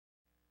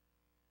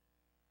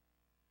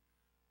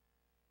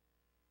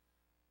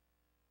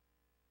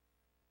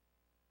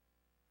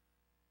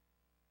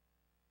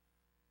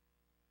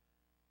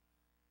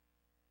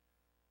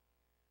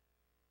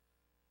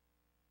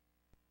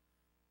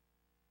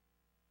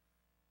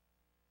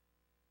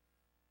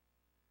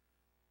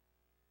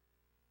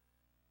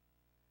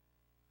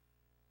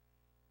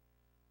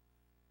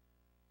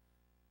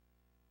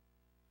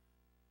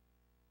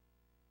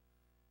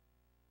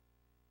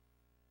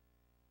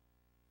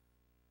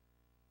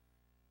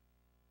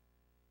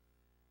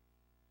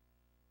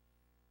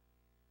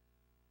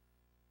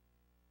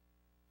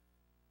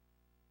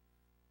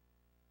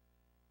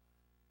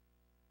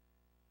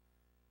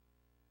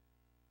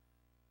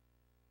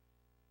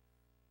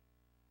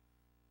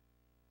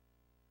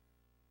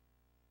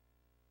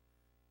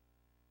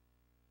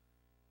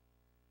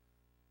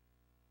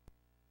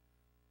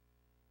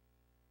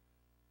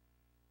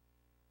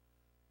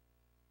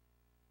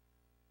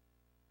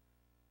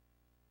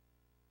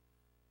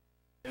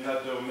in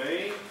that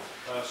domain.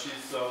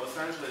 She's Los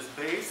Angeles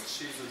based.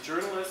 She's a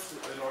journalist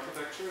in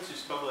architecture.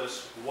 She's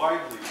published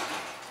widely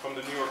from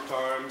the New York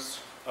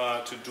Times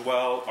to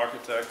Dwell,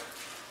 Architect,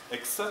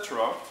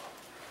 etc.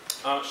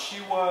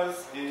 She's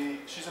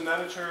an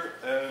editor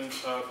and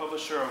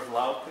publisher of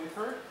Loud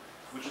Paper,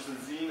 which is a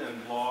zine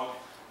and blog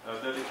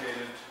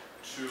dedicated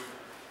to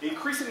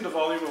increasing the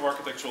volume of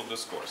architectural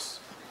discourse.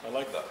 I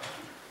like that.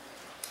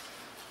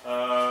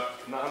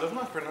 Now, I do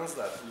not pronounce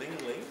that. Ling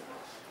Ling?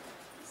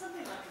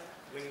 Something like that.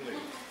 Ling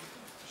Ling.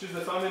 She's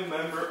the founding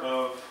member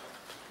of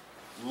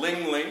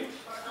Ling Ling,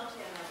 Or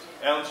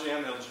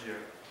LGN,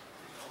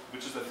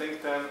 which is a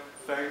think tank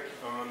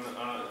on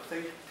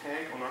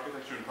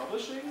architecture and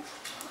publishing.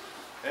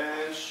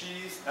 And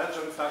she's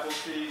adjunct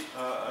faculty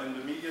in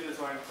the media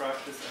design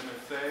practice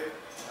MFA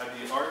at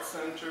the Art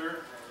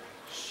Center.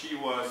 She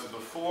was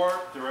before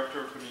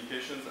director of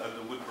communications at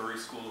the Woodbury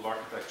School of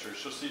Architecture.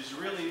 So she's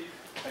really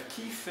a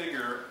key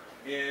figure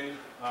in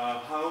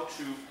how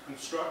to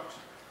construct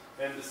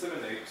and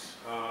disseminate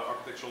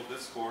architectural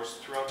discourse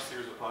throughout a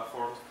series of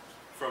platforms,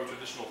 from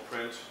traditional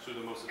print to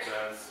the most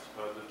advanced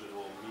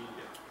digital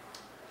media.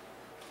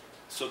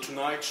 So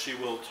tonight she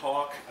will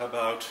talk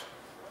about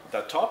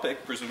that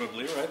topic,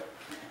 presumably, right?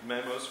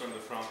 Memos from the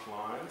front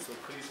line. So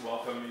please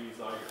welcome me,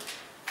 Zeiger.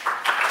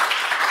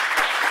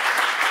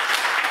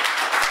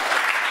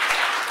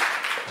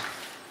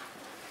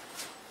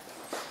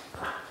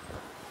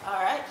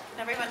 All right. Can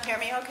everyone hear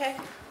me okay?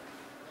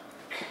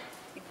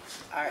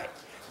 All right.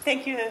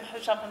 Thank you,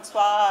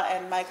 Jean-Francois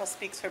and Michael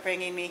Speaks, for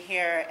bringing me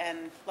here,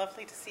 and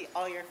lovely to see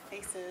all your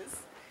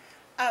faces.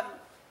 I'm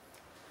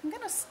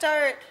going to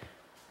start,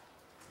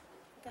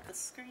 get the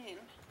screen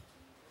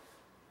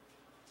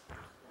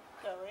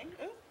going.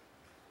 Ooh.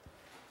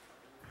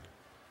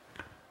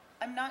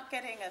 I'm not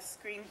getting a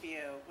screen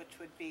view, which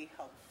would be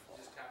helpful.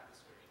 Just tap the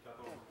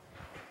screen.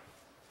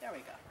 There we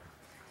go.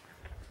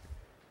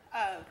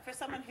 For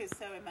someone who's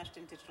so enmeshed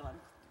in digital, I'm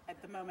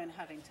at the moment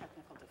having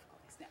technical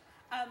difficulties now.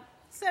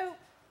 So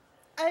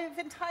I've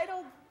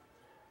entitled,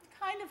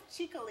 kind of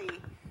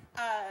cheekily,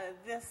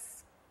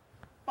 this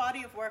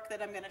body of work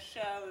that I'm going to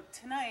show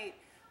tonight,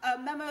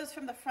 Memos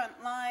from the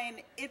Front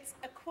Line. It's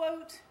a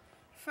quote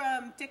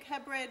from Dick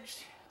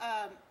Hebridge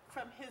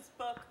from his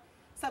book,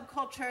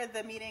 Subculture,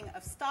 The Meaning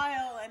of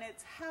Style, and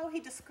it's how he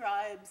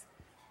describes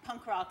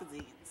punk rock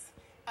zines.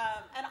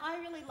 And I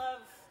really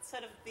love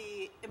sort of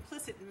the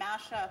implicit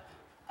mashup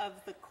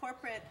of the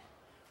corporate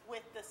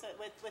with the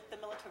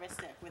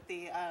militaristic, with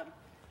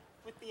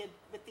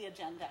the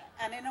agenda,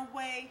 and in a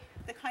way,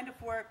 the kind of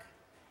work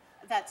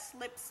that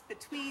slips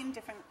between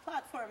different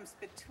platforms,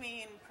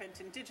 between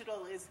print and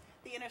digital, is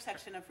the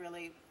intersection of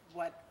really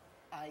what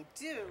I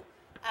do,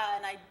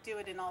 and I do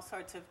it in all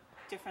sorts of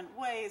different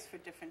ways for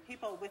different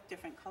people with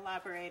different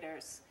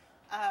collaborators.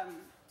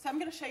 So I'm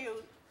going to show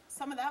you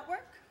some of that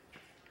work,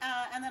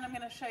 and then I'm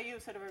going to show you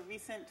sort of a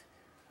recent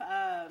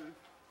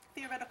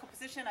theoretical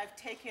position I've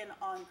taken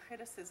on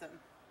criticism,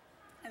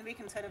 and we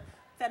can sort of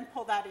then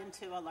pull that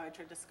into a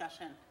larger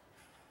discussion.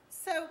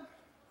 So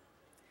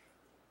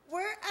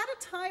we're at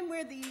a time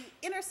where the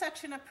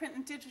intersection of print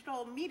and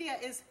digital media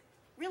is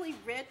really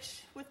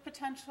rich with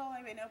potential.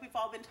 I mean, we've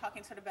all been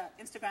talking sort of about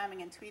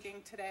Instagramming and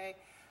tweeting today.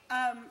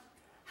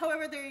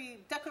 However, the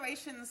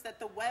declarations that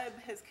the web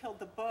has killed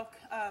the book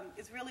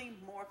is really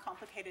more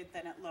complicated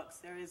than it looks.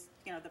 There is,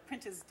 the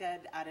print is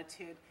dead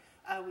attitude.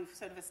 We've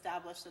sort of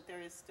established that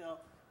there is still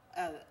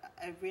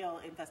a real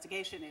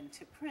investigation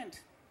into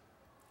print.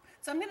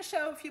 So I'm going to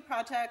show a few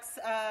projects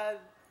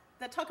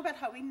that talk about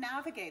how we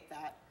navigate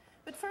that.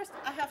 But first,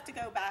 I have to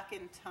go back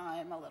in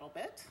time a little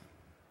bit.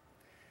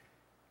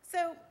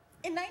 So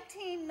in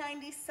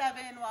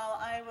 1997, while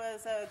I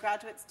was a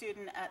graduate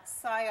student at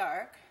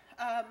SciArc,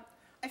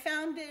 I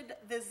founded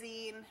the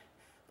zine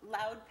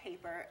Loud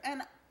Paper,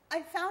 and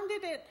I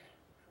founded it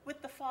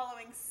with the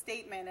following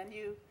statement, and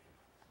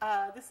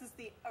this is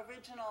the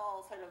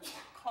original sort of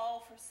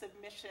call for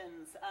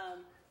submissions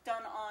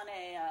done on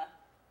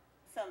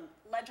some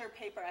ledger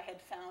paper I had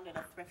found at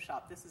a thrift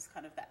shop. This is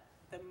kind of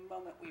the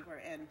moment we were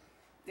in.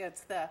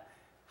 It's the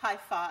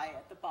hi-fi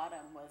at the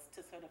bottom was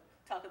to sort of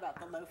talk about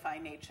the lo-fi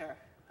nature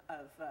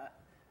of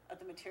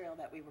the material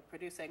that we were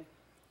producing.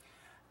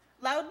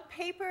 Loud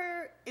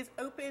Paper is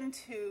open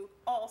to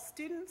all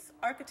students,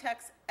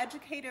 architects,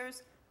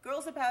 educators,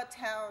 girls about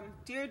town,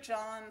 dear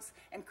Johns,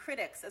 and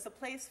critics as a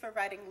place for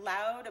writing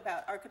loud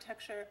about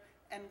architecture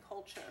and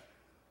culture.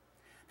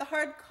 The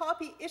hard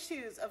copy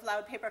issues of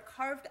Loud Paper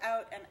carved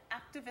out an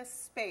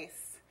activist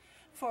space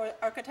for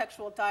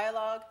architectural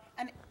dialogue,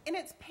 and in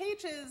its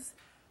pages,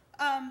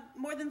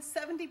 more than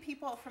 70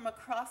 people from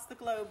across the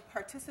globe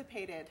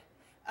participated.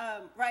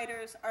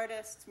 Writers,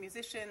 artists,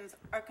 musicians,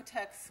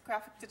 architects,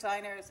 graphic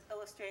designers,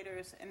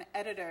 illustrators, and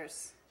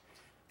editors.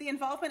 The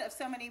involvement of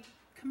so many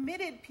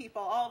committed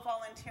people, all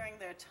volunteering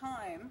their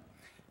time,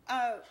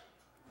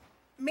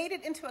 made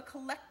it into a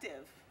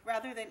collective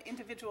rather than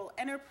individual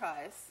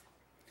enterprise.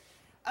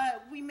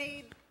 We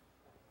made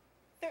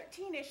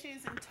 13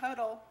 issues in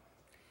total.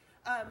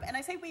 And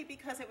I say we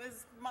because it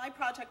was my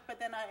project, but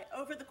then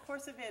over the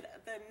course of it,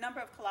 the number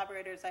of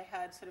collaborators I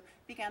had sort of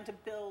began to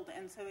build,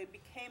 and so it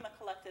became a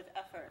collective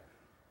effort.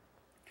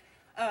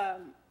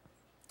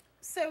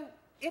 So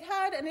it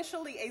had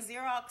initially a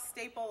Xerox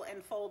staple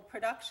and fold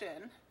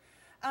production.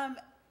 And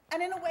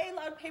in a way,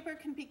 Loud Paper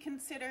can be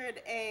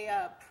considered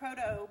a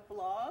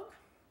proto-blog.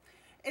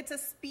 It's a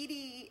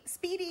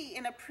speedy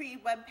in a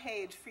pre-web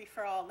page,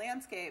 free-for-all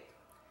landscape.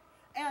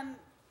 And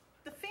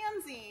the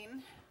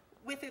fanzine,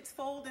 with its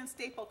fold and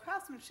staple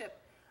craftsmanship,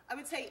 I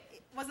would say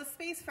it was a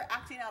space for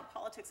acting out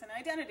politics and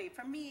identity.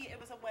 For me, it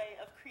was a way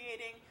of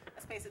creating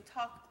a space to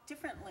talk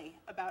differently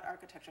about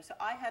architecture. So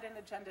I had an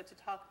agenda to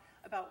talk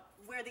about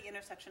where the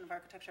intersection of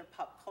architecture,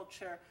 pop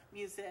culture,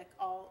 music,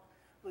 all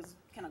was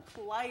kind of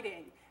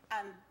colliding.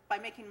 And by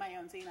making my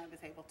own zine, I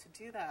was able to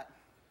do that.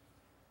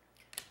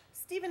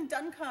 Stephen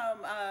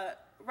Duncombe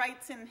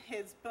writes in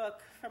his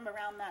book from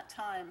around that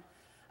time,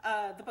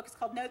 the book is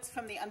called Notes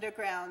from the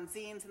Underground,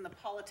 Zines and the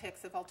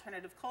Politics of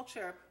Alternative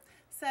Culture,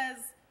 says,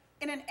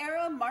 in an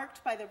era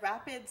marked by the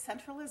rapid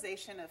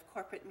centralization of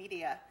corporate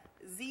media,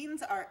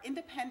 zines are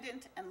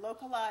independent and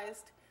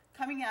localized,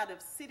 coming out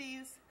of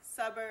cities,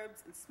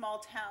 suburbs, and small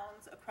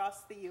towns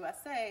across the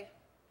USA.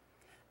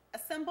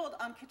 Assembled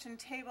on kitchen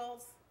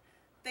tables,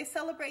 they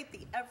celebrate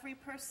the every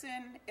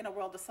person in a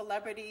world of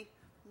celebrity,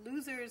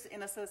 losers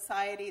in a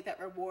society that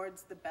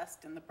rewards the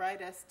best and the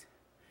brightest.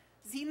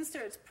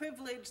 Zinesters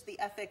privilege the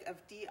ethic of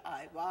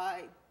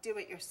DIY, do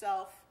it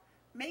yourself,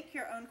 make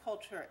your own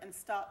culture and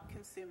stop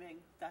consuming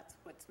that's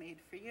what's made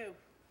for you.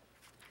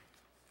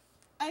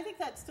 I think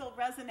that still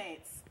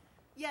resonates,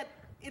 yet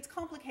it's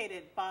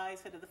complicated by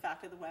sort of the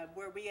fact of the web,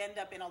 where we end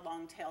up in a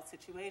long tail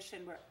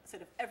situation where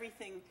sort of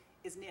everything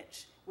is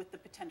niche with the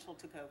potential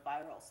to go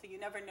viral. So you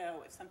never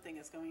know if something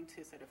is going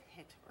to sort of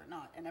hit or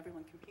not, and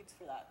everyone competes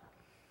for that.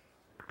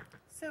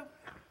 So,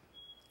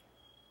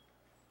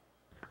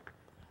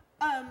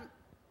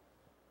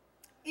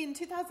 in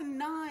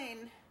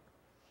 2009,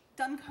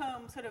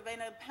 Duncombe, sort of in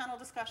a panel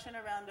discussion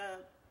around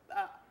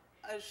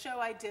a show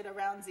I did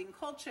around zine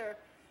culture,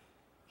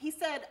 he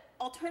said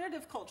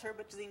alternative culture,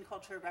 which zine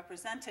culture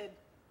represented,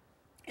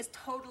 is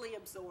totally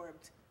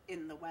absorbed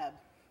in the web.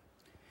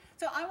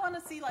 So I want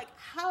to see, like,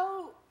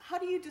 how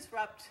do you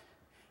disrupt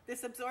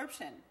this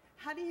absorption?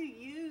 How do you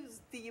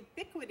use the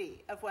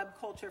ubiquity of web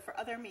culture for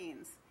other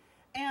means?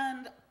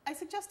 And I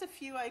suggest a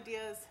few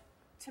ideas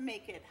to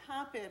make it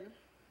happen.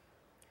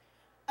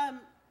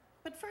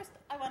 But first,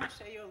 I want to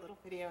show you a little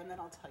video, and then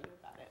I'll tell you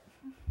about it.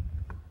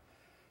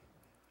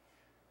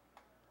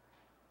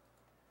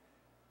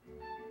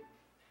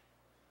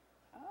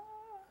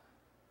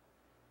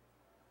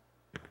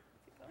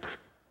 Keep going.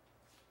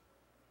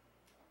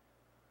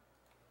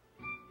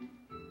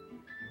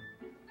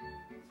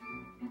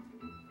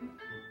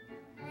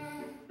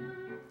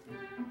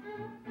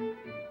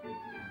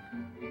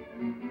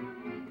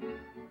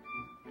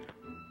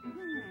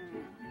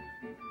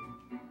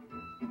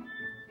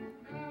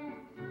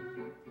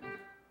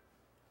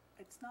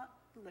 It's not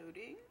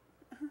loading.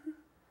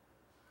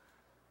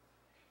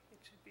 It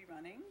should be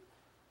running.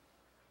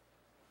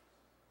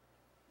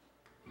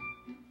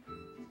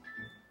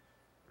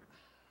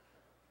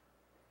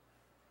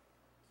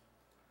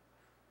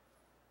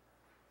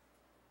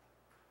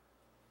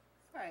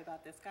 Sorry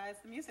about this, guys.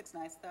 The music's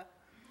nice, though.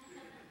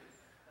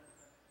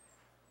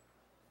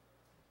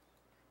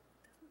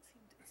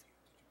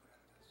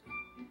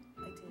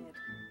 I did.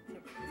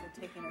 Is it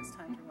taking its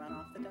time to run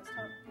off the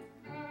desktop?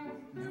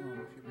 No,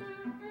 if you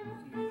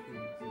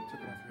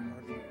took it off your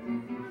hard drive.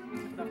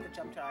 Took it off the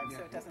jump drive, so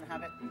it doesn't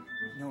have it?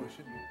 No, it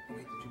shouldn't. Oh,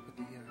 wait, did you put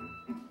the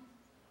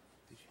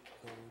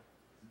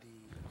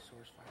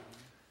source file in?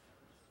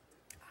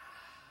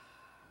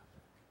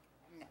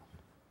 No.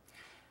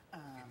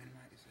 Okay,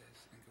 minimize this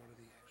and go to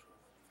the actual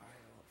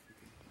file. If you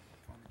can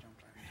go on the jump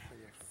drive and just play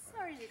the actual file.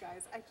 Sorry, you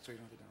guys. So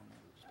you don't have to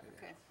download it. Just play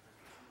Okay.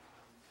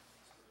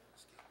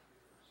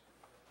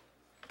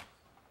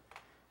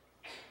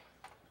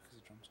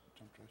 Because the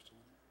jump drive's still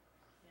in it.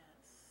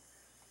 Yes.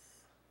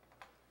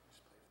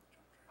 Just play for the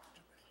jump drive.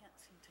 I can't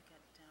seem to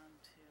get down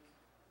to...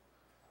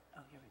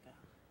 Oh, here we go.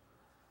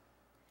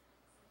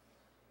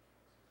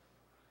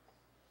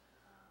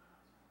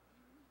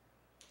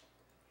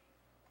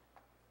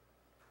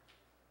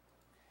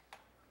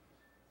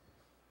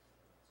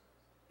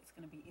 It's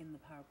going to be in the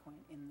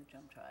PowerPoint in the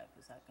jump drive.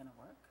 Is that going to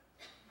work?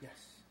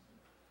 Yes.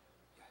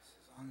 Yes,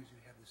 as long as you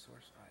have the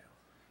source file.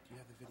 Do you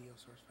have the video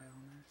source file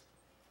in there?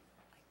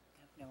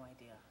 I have no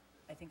idea.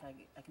 I think I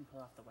can pull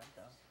off the web,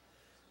 though.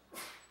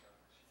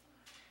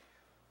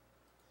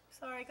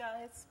 Sorry,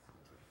 guys.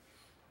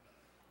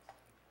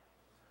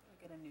 I'll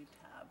get a new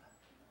tab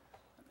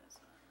on this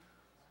one.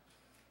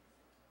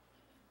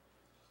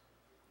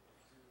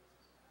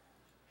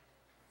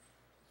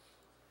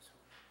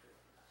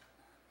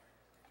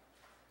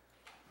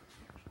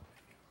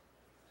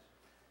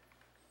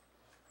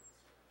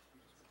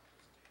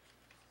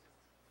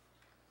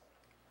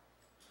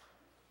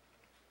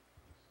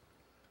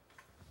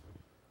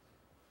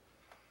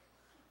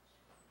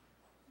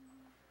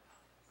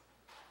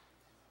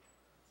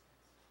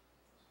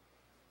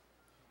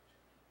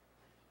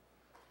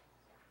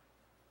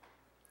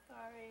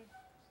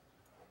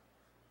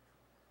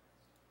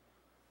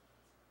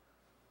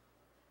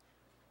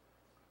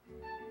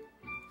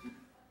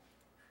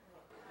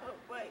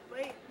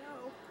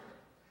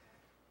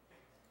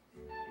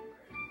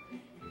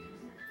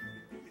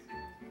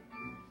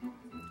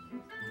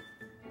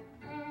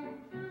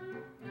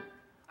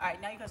 All right,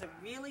 now you guys are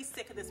really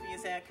sick of this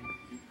music.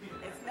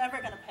 It's never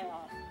going to pay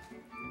off.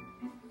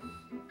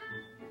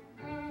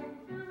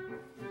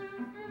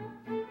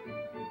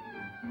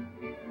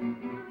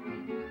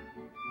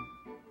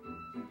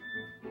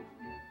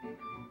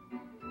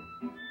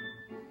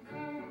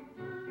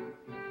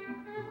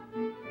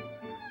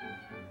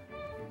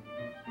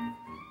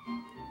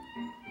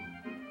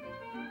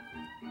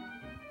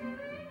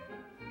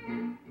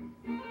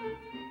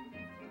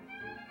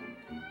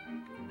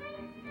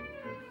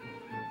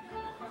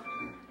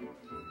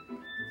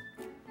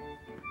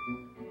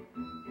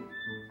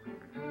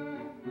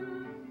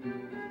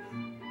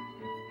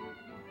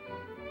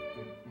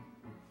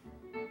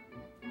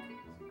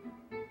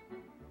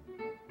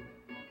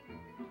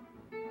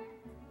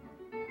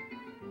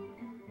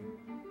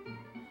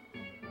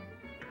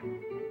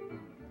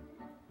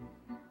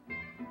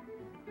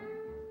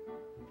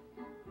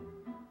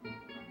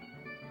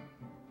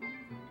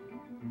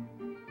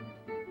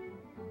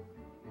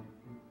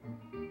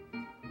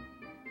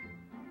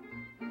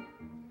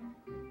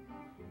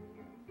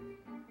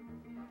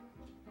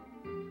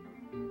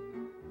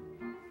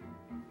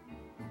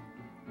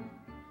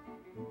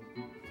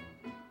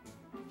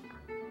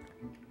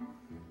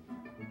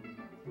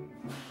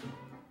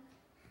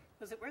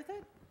 Was it worth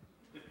it?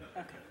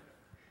 Okay.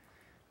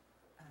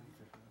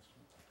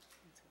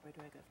 So where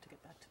do I go to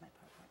get back to my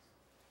PowerPoint?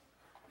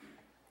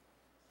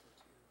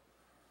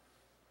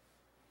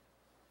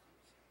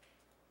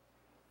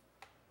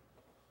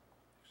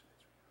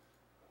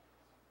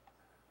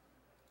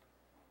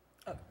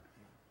 Oh.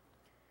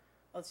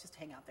 Let's just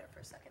hang out there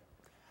for a second.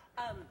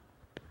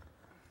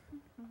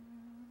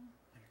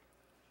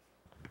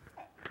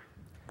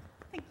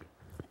 Thank you.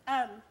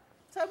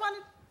 So I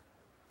wanted...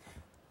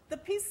 The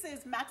piece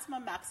is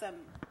Maximum, MMX,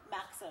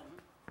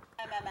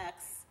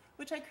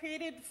 which I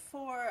created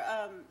for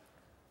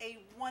a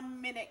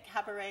 1-minute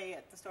cabaret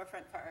at the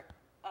Storefront for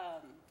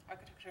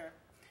Architecture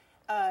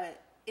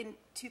in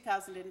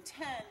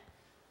 2010.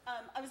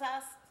 I was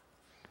asked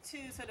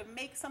to sort of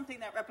make something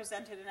that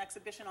represented an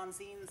exhibition on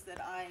zines that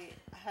I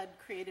had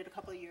created a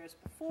couple of years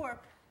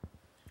before.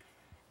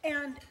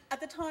 And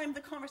at the time,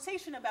 the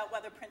conversation about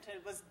whether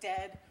printed was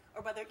dead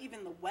or whether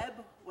even the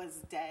web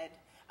was dead,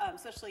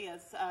 especially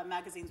as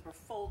magazines were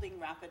folding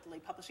rapidly,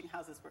 publishing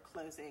houses were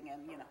closing,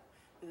 and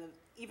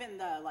even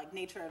the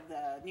nature of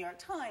the New York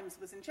Times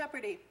was in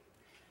jeopardy.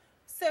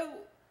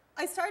 So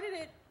I started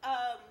it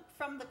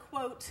from the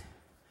quote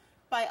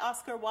by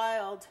Oscar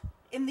Wilde: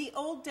 "In the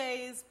old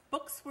days,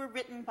 books were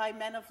written by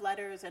men of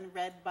letters and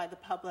read by the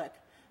public.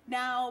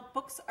 Now,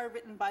 books are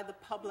written by the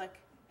public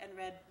and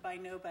read by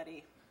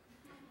nobody."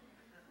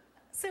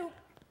 So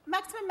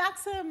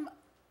Maxim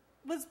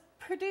was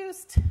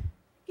produced,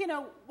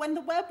 when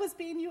the web was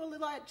being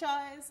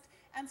eulogized,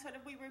 and sort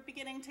of we were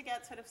beginning to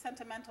get sort of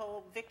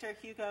sentimental Victor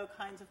Hugo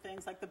kinds of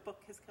things, like the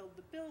book has killed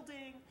the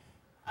building.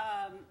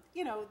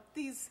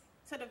 These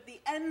sort of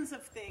the ends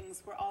of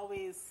things were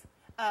always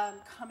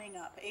coming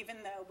up,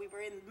 even though we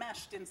were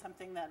enmeshed in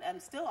something that,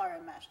 and still are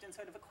enmeshed in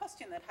sort of a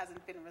question that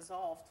hasn't been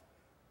resolved.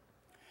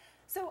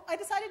 So I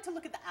decided to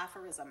look at the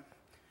aphorism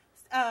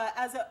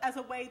as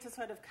a way to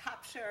sort of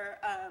capture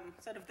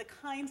sort of the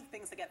kinds of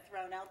things that get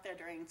thrown out there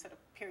during sort of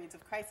periods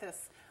of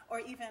crisis, or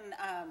even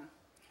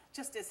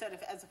just as sort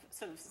of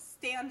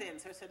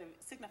stand-ins or sort of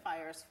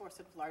signifiers for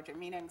sort of larger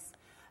meanings.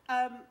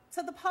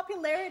 So the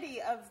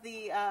popularity of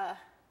the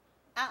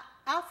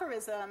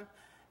aphorism,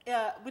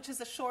 which is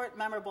a short,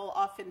 memorable,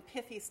 often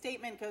pithy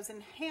statement, goes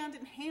in hand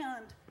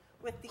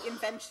with the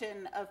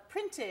invention of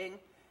printing.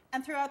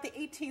 And throughout the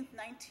 18th,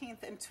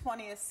 19th, and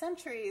 20th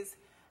centuries,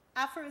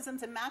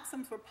 aphorisms and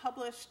maxims were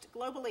published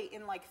globally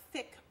in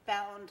thick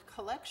bound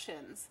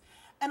collections.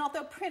 And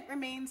although print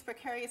remains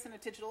precarious in a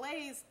digital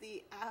age,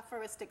 the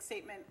aphoristic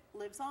statement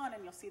lives on,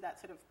 and you'll see that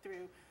sort of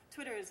through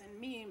Twitters and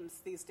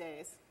memes these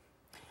days.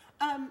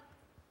 I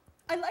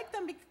like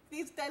them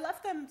because I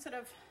left them sort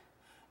of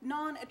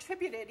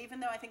non-attributed,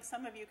 even though I think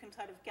some of you can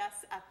sort of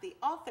guess at the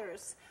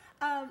authors,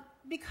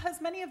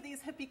 because many of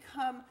these have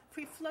become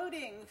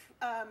free-floating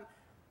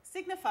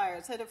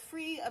signifiers that are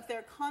free of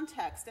their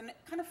context and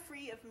kind of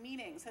free of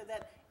meaning, so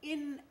that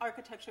in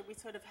architecture we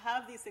sort of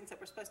have these things that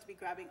we're supposed to be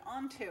grabbing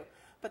onto,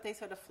 but they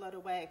sort of float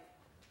away.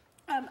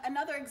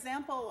 Another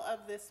example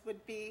of this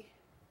would be,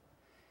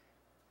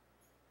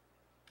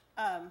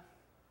 we're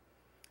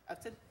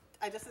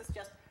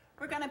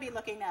going to be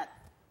looking at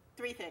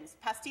three things: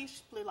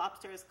 pastiche, Blue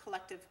Lobster's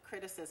collective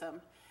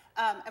criticism,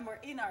 and we're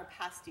in our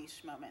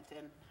pastiche moment, and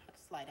I have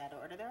to slide out of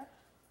order there.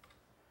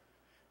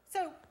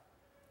 So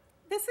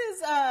this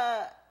is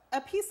a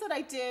piece that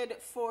I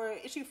did for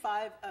issue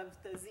 5 of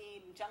the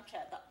zine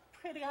Junkjet, the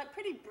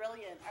pretty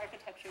brilliant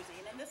architecture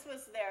zine, and this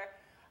was their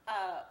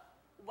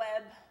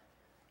web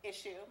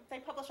issue. They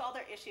publish all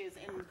their issues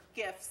in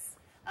GIFs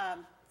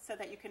so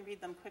that you can read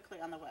them quickly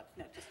on the web.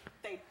 No,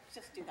 they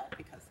just do that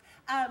because.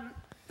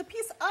 The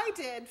piece I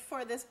did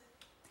for this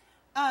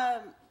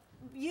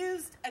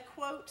used a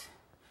quote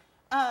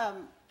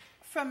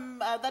from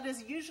that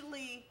is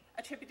usually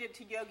attributed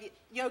to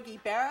Yogi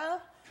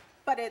Berra,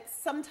 but it's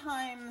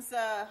sometimes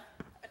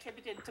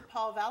attributed to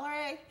Paul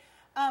Valery,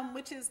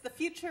 which is "The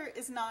future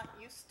is not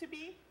used to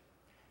be."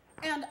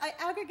 And I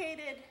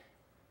aggregated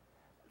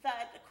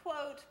that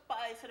quote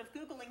by sort of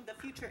Googling "the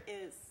future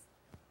is,"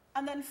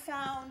 and then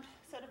found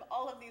sort of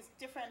all of these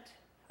different,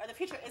 or "the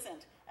future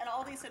isn't," and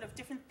all these sort of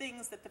different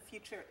things that the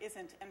future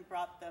isn't, and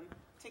brought them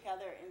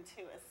together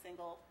into a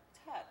single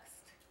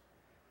text.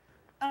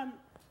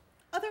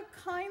 Other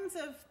kinds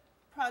of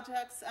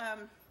projects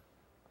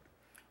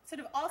sort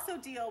of also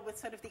deal with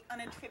sort of the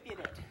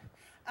unattributed.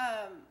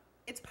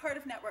 It's part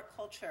of network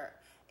culture.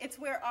 It's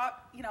where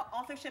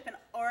authorship and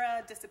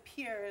aura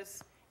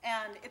disappears,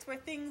 and it's where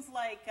things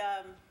like,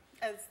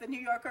 as the New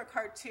Yorker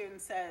cartoon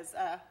says,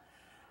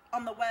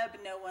 on the web,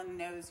 no one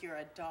knows you're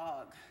a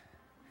dog.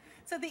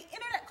 So the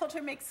internet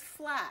culture makes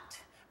flat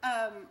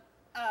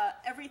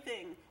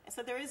everything.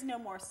 So there is no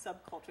more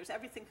subcultures.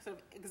 Everything sort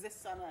of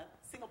exists on a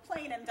single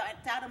plane, and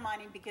data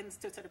mining begins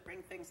to sort of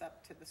bring things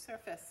up to the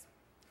surface.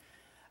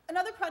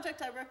 Another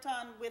project I worked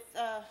on with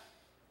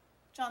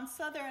John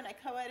Southern, I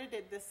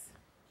co-edited this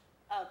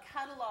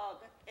catalog.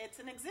 It's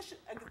an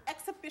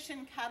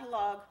exhibition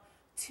catalog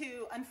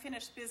to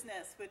Unfinished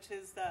Business, which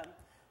is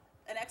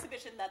an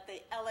exhibition that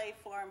the LA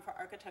Forum for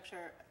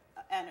Architecture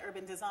and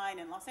Urban Design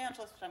in Los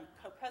Angeles, which I'm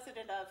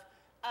co-president of,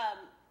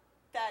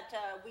 that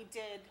we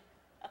did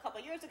a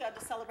couple years ago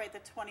to celebrate the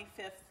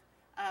 25th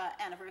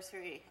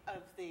anniversary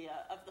of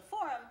the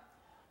forum.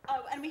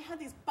 And we had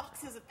these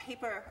boxes of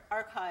paper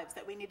archives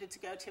that we needed to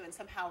go to and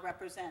somehow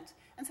represent.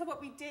 And so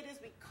what we did is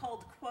we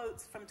culled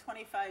quotes from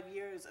 25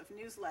 years of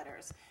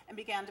newsletters and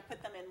began to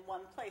put them in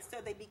one place.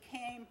 So they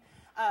became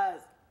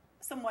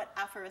somewhat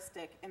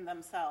aphoristic in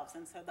themselves.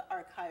 And so the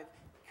archive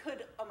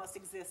could almost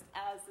exist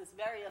as this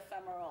very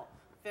ephemeral,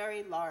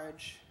 very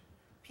large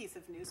piece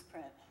of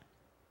newsprint.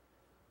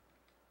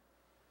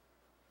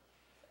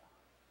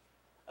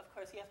 Of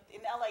course,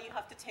 in LA, you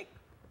have to take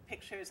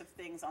pictures of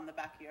things on the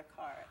back of your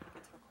car. I think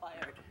it's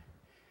required.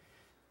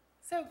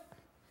 So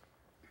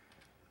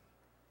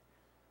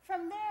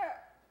from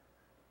there,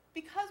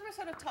 because we're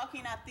sort of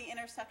talking at the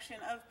intersection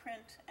of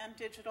print and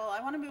digital, I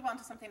want to move on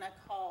to something I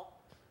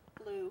call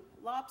blue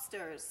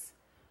lobsters.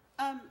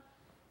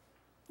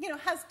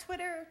 Has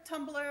Twitter,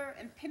 Tumblr,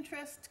 and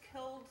Pinterest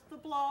killed the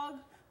blog,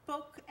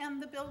 book,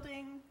 and the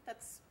building?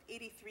 That's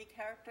 83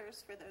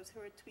 characters for those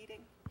who are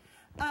tweeting.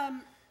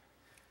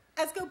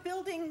 As go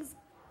buildings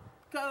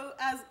go,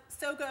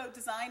 so go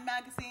design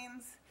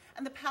magazines.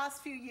 And the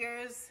past few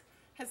years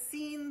has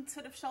seen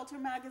sort of shelter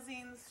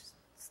magazines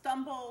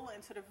stumble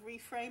and sort of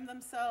reframe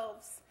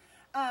themselves.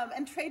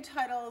 And trade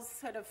titles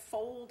sort of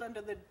fold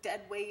under the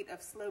dead weight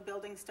of slow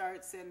building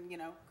starts and,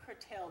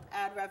 curtailed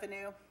ad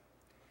revenue.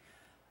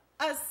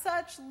 As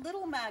such,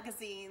 little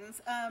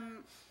magazines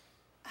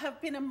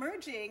have been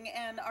emerging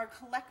and are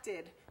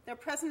collected. Their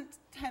presence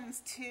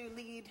tends to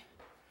lead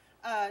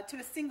to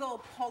a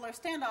single polar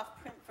standoff,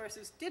 print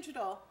versus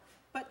digital,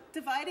 but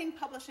dividing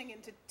publishing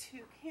into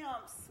two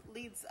camps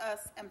leaves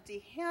us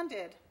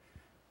empty-handed.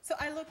 So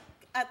I look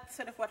at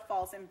sort of what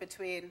falls in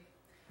between.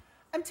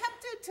 I'm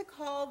tempted to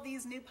call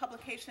these new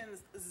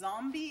publications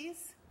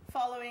zombies,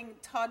 following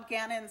Todd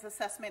Gannon's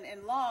assessment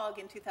in Log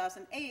in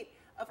 2008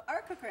 of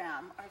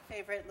Archigram, our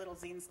favorite little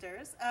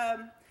zinesters,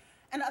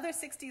 and other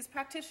 60s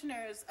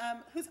practitioners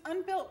whose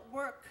unbuilt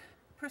work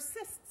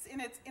persists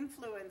in its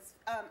influence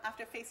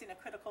after facing a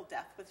critical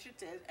death, which it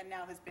did, and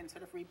now has been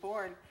sort of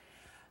reborn.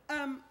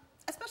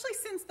 Especially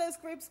since those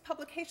groups'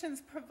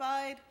 publications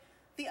provide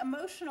the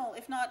emotional,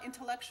 if not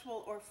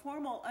intellectual or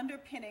formal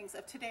underpinnings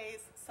of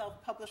today's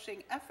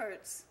self-publishing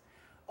efforts.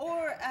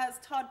 Or, as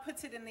Todd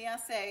puts it in the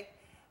essay,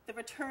 The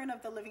Return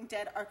of the Living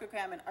Dead,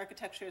 Archigram and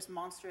Architecture's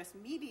Monstrous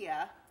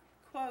Media,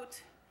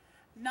 quote,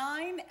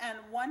 9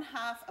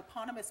 1/2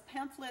 eponymous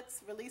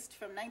pamphlets released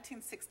from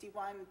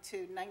 1961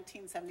 to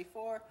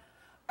 1974,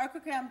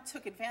 Archigram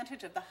took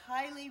advantage of the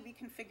highly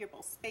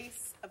reconfigurable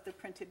space of the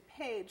printed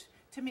page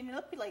to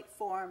manipulate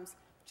forms,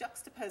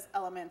 juxtapose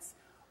elements,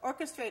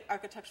 orchestrate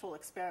architectural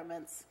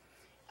experiments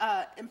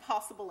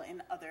impossible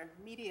in other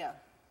media.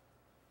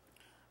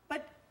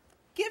 But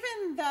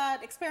given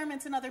that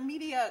experiments in other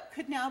media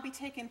could now be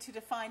taken to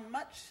define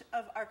much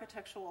of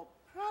architectural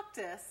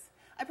practice,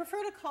 I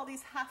prefer to call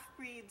these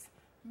half-breeds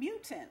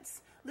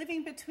mutants.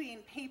 Living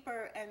between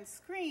paper and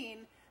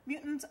screen,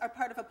 mutants are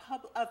part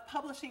of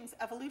publishing's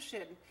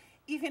evolution,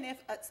 even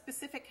if a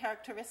specific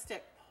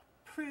characteristic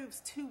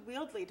proves too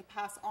wieldy to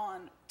pass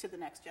on to the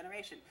next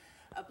generation.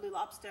 A blue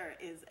lobster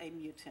is a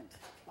mutant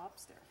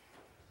lobster.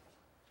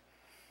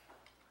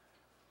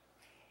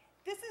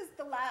 This is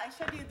I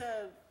showed you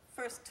the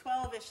first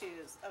 12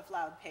 issues of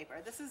Loud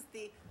Paper. This is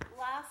the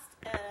last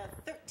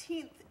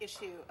 13th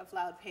issue of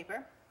Loud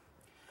Paper.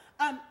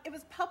 It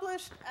was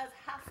published as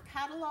half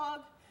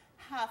catalog,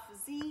 half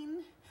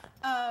zine.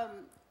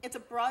 It's a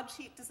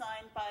broadsheet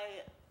designed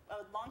by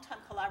a longtime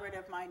collaborator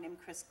of mine named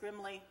Chris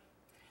Grimley.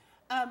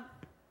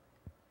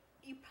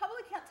 You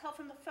probably can't tell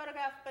from the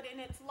photograph, but in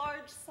its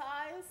large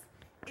size,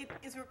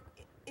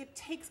 it it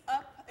takes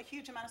up a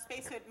huge amount of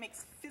space, so it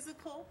makes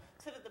physical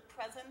sort of the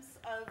presence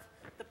of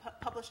the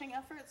publishing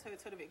effort, so it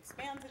sort of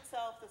expands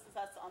itself. This is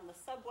us on the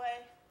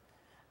subway.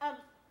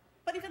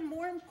 But even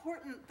more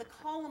important, the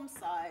column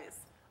size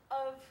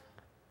of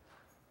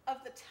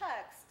the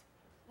text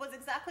was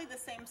exactly the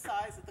same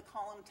size as the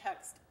column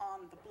text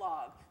on the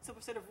blog. So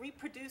we're sort of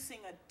reproducing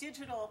a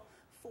digital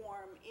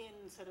form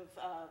in sort of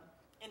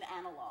in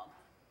analog.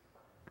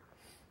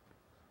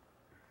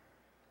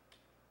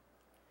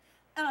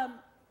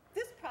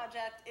 This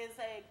project is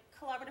a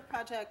collaborative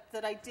project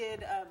that I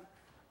did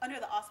under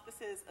the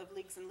auspices of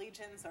Leagues and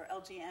Legions, or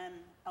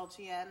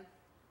LGN.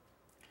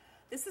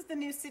 This is the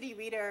New City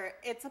Reader.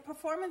 It's a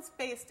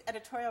performance-based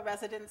editorial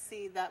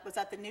residency that was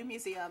at the New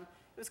Museum.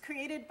 It was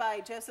created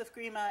by Joseph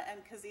Grima and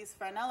Kazis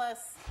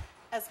Farnelis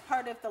as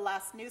part of the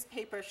last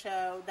newspaper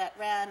show that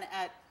ran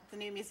at the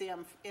New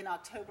Museum in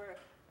October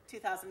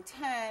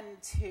 2010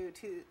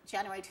 to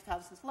January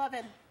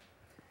 2011.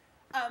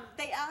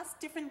 They asked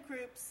different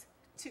groups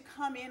to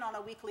come in on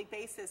a weekly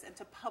basis and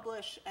to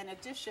publish an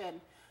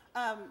edition.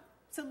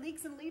 So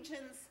Leagues and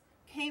Legions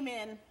came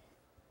in,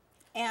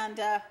 and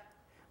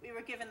we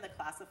were given the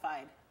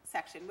classified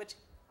section, which,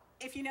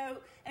 if you know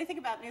anything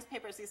about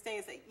newspapers these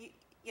days,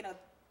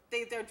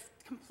 they're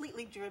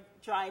completely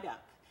dried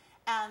up.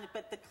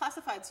 But the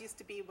classifieds used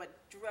to be what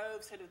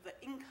drove sort of the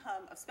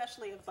income,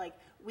 especially of like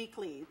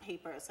weekly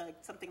papers, like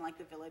something like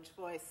the Village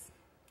Voice.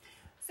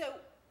 So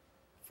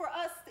for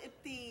us,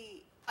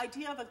 the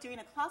idea of doing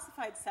a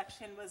classified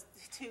section was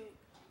to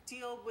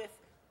deal with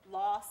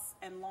loss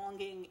and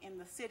longing in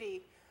the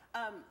city.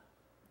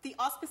 The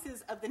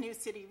auspices of the New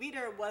City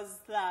Reader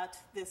was that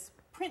this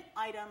print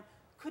item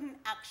couldn't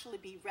actually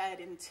be read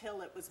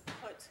until it was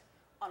put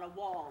on a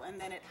wall, and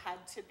then it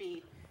had to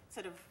be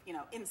sort of,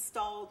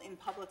 installed in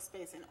public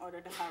space in order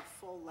to have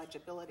full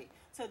legibility.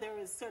 So there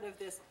was sort of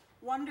this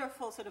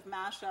wonderful sort of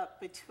mashup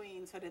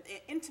between sort of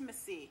the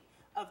intimacy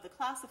of the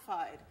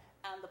classified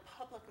and the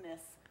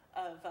publicness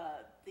of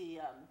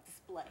the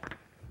display.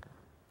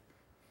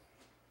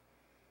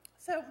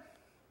 So,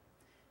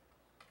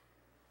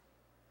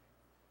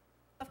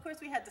 of course,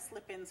 we had to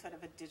slip in sort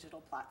of a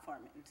digital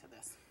platform into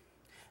this.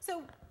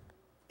 So,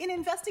 in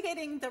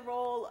investigating the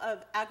role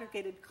of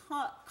aggregated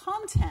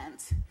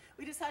content,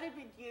 we decided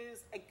we'd use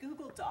a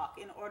Google Doc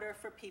in order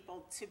for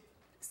people to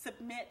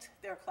submit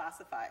their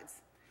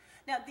classifieds.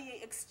 Now,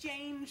 the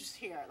exchange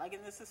here,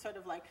 and this is sort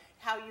of like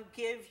how you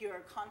give your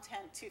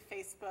content to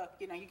Facebook,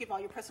 you give all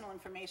your personal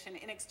information.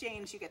 In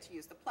exchange, you get to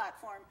use the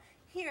platform.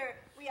 Here,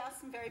 we asked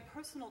some very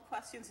personal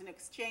questions. In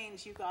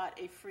exchange, you got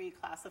a free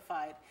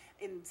classified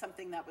in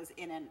something that was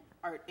in an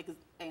art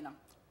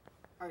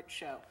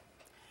show.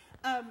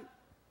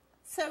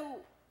 So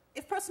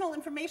if personal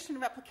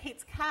information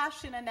replicates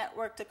cash in a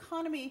networked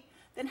economy,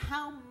 then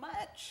how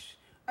much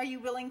are you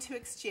willing to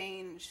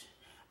exchange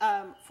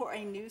for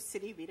a New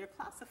City Reader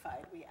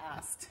classified, we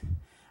asked.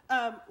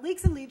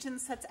 Leagues and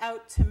Legions sets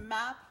out to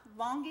map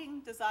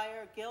longing,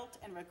 desire, guilt,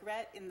 and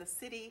regret in the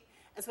city,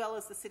 as well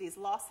as the city's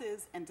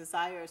losses and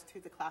desires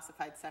through the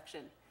classified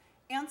section.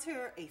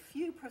 Answer a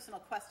few personal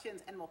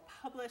questions and we'll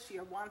publish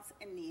your wants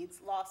and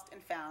needs, lost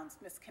and founds,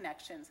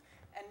 misconnections,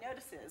 and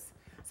notices.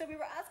 So we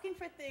were asking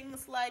for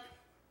things like,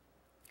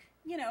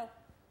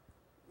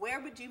 where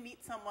would you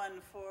meet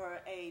someone for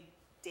a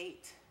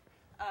date?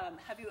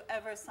 Have you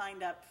ever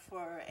signed up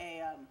for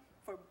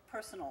for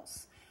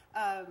personals?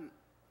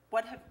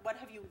 What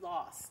have you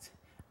lost?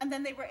 And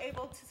then they were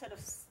able to sort of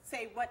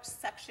say which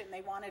section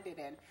they wanted it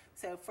in.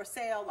 So for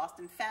sale, lost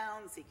and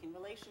found, seeking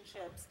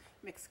relationships,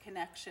 mixed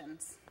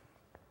connections.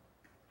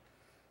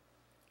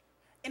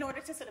 In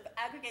order to sort of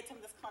aggregate some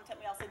of this content,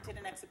 we also did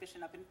an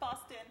exhibition up in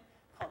Boston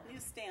called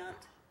Newsstand.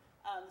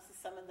 This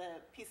is some of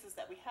the pieces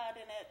that we had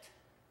in it.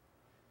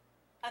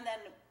 And then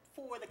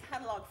for the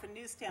catalog for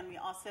Newsstand, we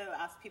also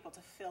asked people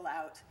to fill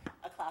out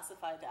a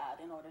classified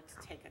ad in order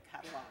to take a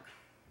catalog.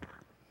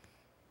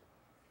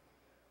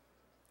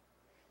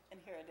 And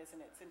here it is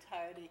in its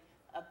entirety,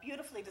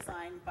 beautifully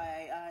designed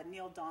by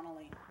Neil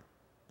Donnelly.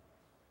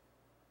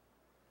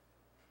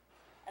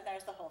 And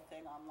there's the whole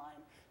thing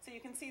online. So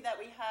you can see that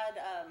we had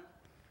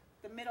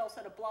the middle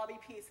sort of blobby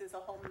piece is a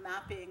whole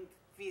mapping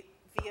via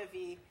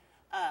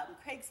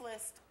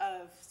Craigslist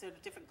of sort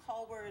of different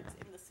call words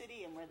in the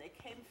city and where they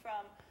came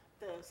from.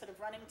 The sort of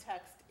running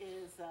text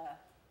is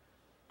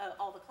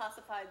all the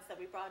classifieds that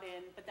we brought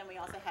in, but then we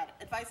also had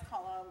advice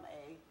column,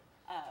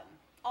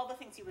 all the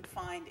things you would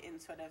find in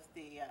sort of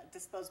the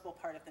disposable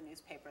part of the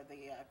newspaper,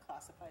 the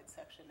classified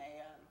section,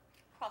 a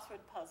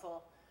crossword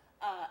puzzle,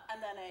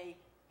 and then a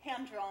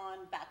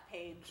hand-drawn back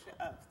page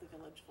of the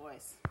Village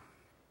Voice.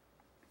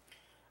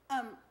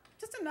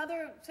 Just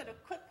another sort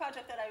of quick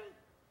project that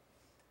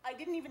I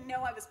didn't even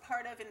know I was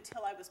part of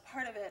until I was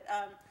part of it.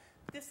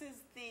 This is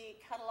the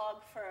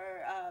catalog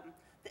for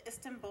the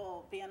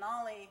Istanbul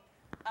Biennale,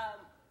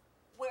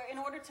 where in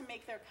order to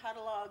make their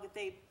catalog,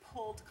 they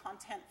pulled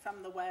content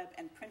from the web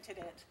and printed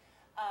it.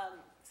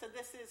 So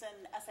this is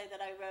an essay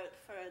that I wrote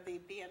for the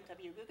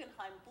BMW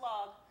Guggenheim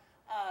blog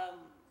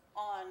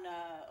on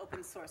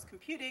open source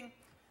computing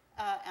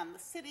and the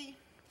city.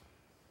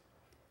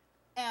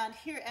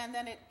 And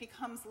then it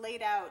becomes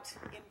laid out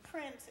in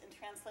print and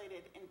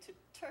translated into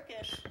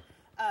Turkish,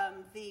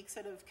 the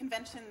sort of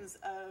conventions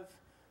of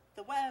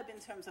the web in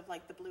terms of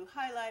like the blue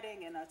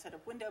highlighting and sort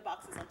of window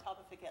boxes on top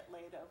of it get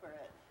laid over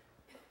it.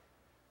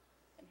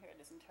 And here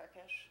it is in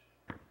Turkish.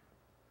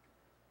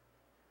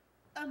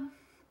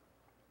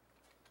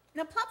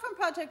 Now, Platform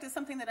Project is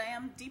something that I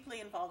am deeply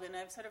involved in.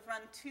 I've sort of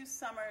run 2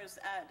 summers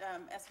at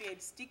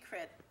SVH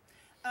Decrit.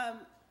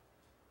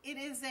 It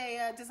is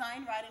a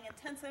design writing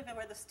intensive and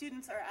where the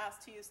students are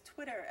asked to use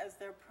Twitter as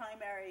their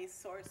primary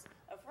source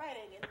of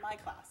writing in my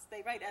class.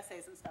 They write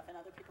essays and stuff in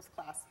other people's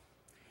class.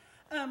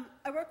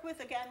 I work with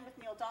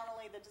Neil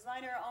Donnelly, the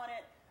designer, on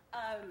it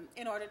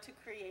in order to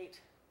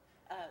create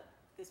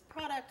this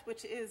product,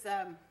 which is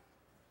a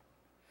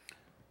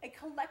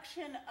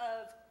collection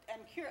of, a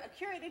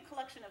curated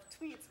collection of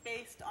tweets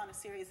based on a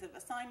series of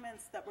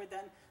assignments that were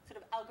then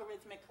sort of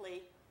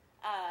algorithmically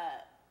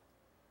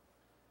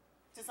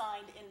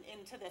designed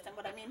into this. And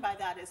what I mean by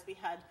that is we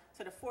had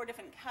sort of 4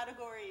 different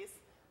categories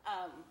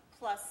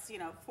plus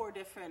 4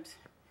 different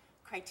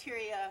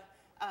criteria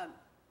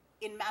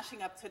in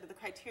mashing up sort of the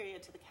criteria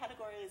to the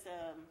categories,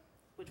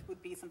 which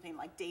would be something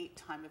like date,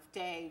 time of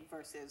day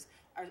versus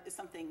is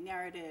something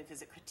narrative,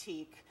 is it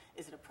critique,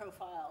 is it a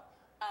profile?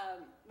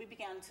 We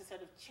began to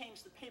sort of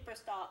change the paper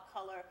stock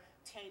color,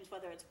 change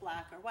whether it's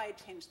black or white,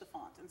 change the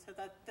font. And so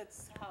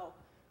that's how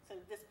sort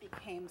of this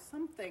became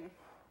something.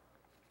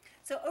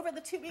 So over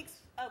the 2 weeks,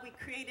 we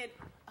created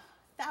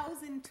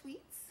 1,000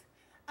 tweets,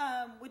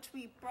 which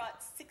we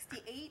brought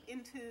 68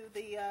 into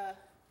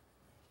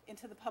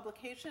the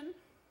publication.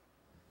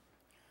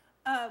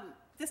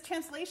 This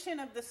translation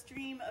of the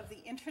stream of the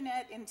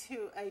internet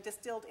into a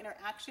distilled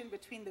interaction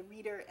between the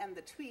reader and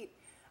the tweet,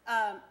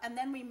 and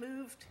then we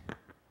moved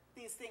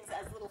these things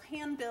as little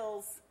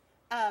handbills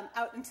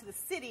out into the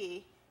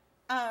city,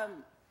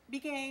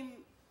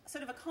 became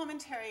sort of a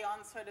commentary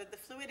on sort of the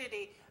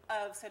fluidity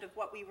of sort of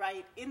what we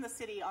write in the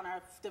city on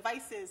our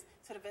devices,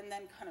 sort of, and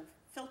then kind of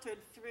filtered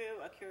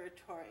through a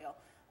curatorial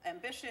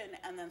ambition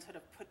and then sort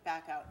of put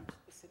back out into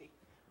the city,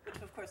 which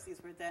of course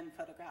these were then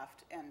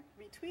photographed and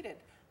retweeted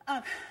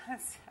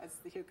as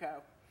you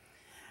go.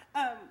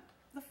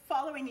 The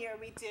following year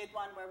we did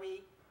one where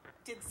we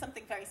did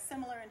something very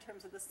similar in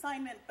terms of the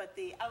assignment, but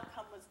the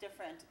outcome was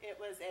different. It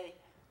was a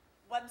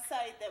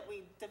website that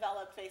we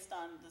developed based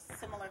on the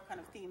similar kind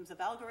of themes of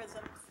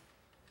algorithms.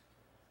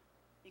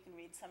 You can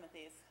read some of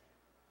these.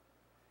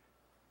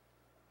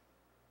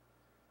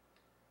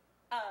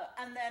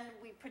 And then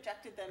we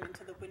projected them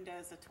into the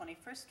windows of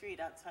 21st Street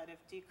outside of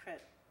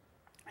Decrit.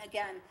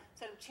 Again,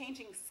 sort of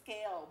changing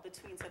scale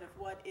between sort of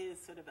what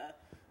is sort of a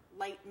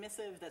light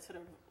missive that sort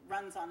of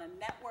runs on a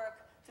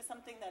network to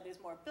something that is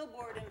more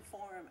billboard in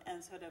form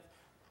and sort of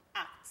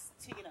acts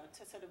to,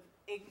 to sort of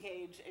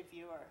engage a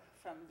viewer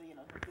from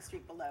the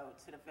street below,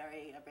 sort of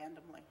very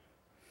randomly.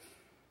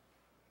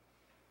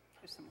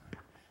 Here's some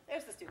more.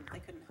 There's the students. They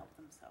couldn't help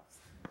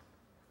themselves.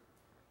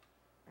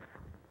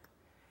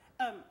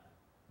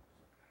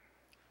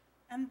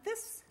 And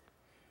this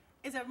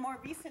is a more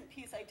recent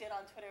piece I did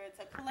on Twitter. It's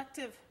a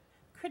collective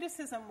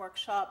criticism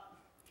workshop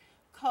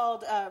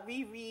called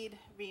Reread,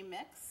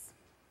 Remix.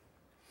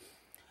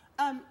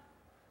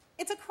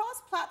 It's a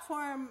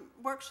cross-platform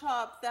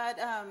workshop that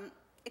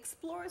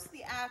explores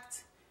the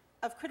act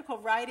of critical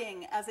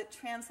writing as it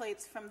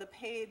translates from the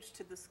page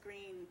to the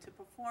screen to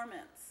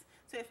performance.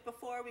 So if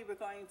before we were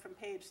going from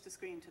page to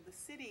screen to the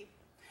city,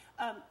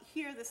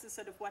 here this is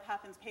sort of what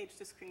happens page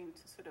to screen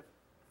to sort of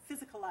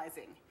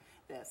physicalizing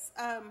this.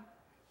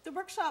 The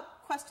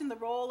workshop questioned the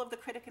role of the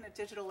critic in a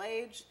digital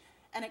age,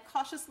 and it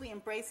cautiously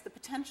embraced the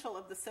potential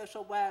of the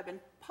social web and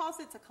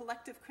posits a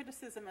collective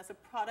criticism as a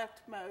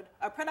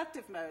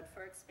productive mode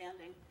for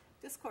expanding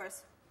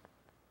discourse.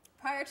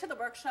 Prior to the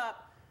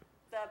workshop,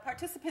 the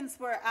participants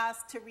were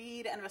asked to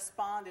read and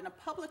respond in a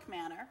public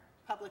manner,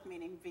 public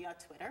meaning via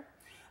Twitter,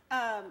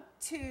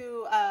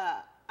 to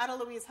Ada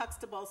Louise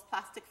Huxtable's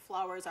Plastic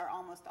Flowers Are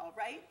Almost All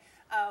Right,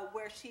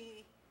 where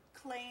she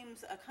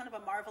claims a kind of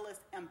a marvelous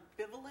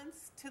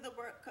ambivalence to the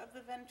work of the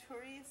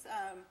Venturis.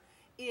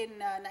 In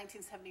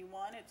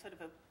 1971, it's sort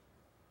of a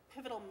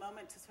pivotal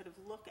moment to sort of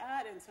look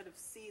at and sort of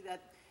see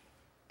that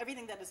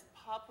everything that is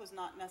pop was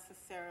not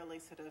necessarily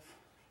sort of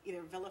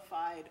either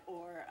vilified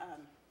or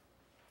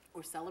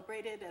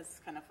celebrated as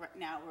kind of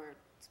now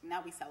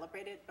we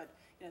celebrate it, but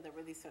there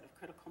were these sort of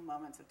critical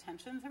moments of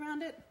tensions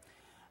around it.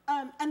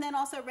 And then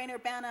also Rainer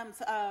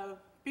Banham's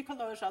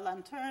Bricolage à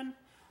Lanterne,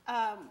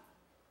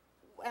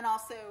 and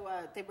also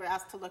they were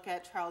asked to look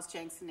at Charles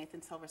Jenks and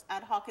Nathan Silver's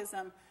ad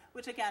hocism,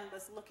 which again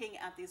was looking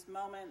at these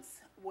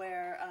moments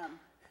where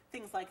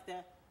things like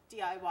the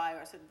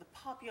DIY or sort of the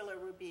popular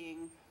were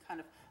being kind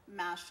of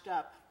mashed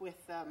up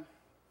with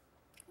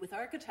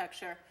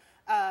architecture.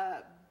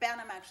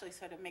 Banham actually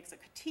sort of makes a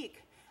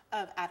critique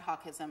of ad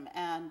hocism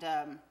and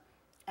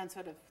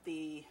sort of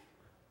the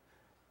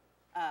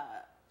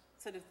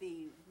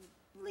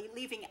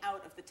leaving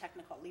out of the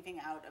technical, leaving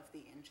out of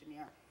the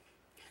engineer.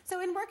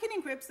 So in working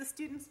in groups, the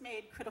students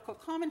made critical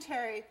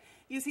commentary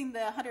using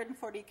the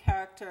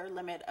 140-character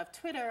limit of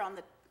Twitter on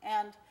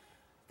And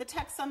the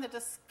texts on the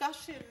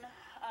discussion,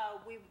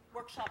 we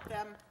workshopped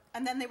them,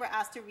 and then they were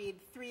asked to read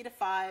 3 to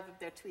 5 of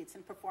their tweets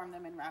and perform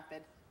them in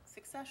rapid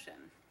succession.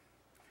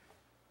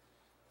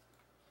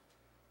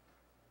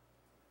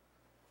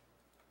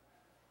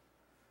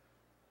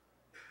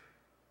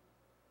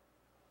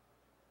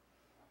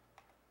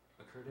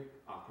 A critic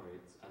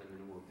operates at a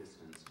minimal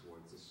distance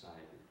towards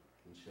society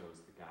and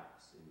shows the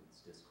gaps in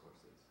its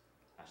discourses.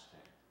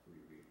 Hashtag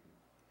rereading.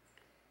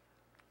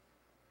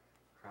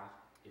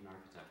 Craft in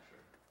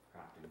architecture,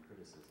 craft in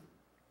criticism.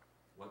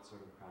 What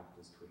sort of craft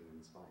does Twitter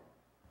inspire?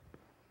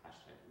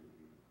 Hashtag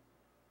rereading.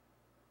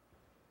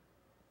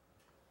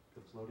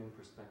 The floating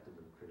perspective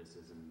of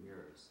criticism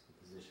mirrors the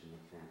position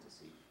of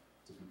fantasy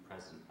to be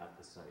present at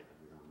the site of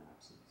your own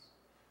absence.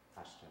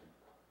 Hashtag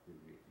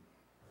rereading.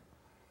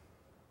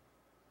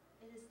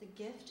 It is the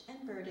gift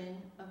and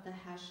burden of the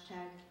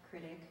hashtag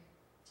critic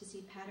to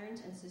see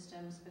patterns and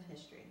systems of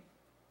history.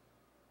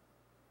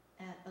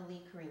 At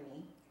Ali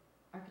Karimi,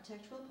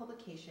 architectural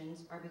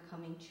publications are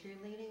becoming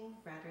cheerleading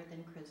rather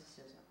than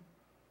criticism.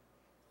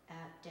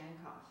 At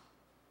Dankoff,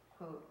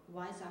 quote,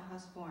 why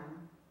Zaha's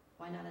form?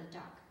 Why not a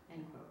duck?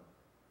 End quote.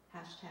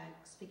 Hashtag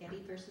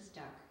spaghetti versus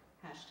duck.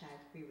 Hashtag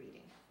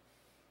rereading.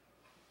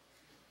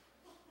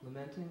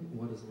 Lamenting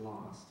what is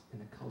lost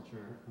in a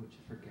culture which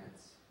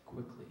forgets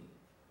quickly,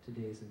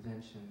 today's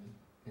invention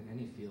in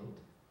any field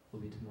will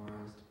be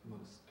tomorrow's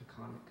most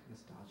iconic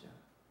nostalgia.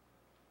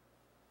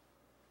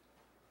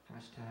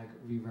 Hashtag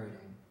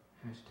rewriting,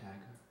 hashtag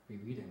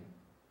rereading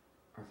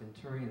are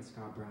Venturi and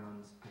Scott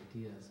Brown's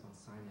ideas on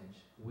signage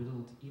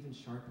whittled even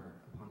sharper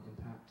upon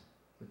impact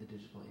with the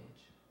digital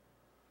age.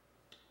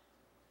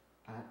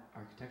 At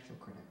Architectural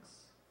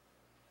Critics,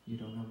 you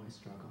don't know my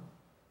struggle.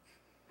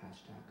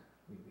 Hashtag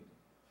rereading.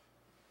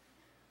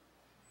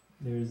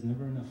 There is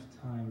never enough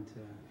time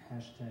to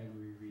hashtag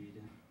reread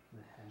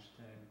the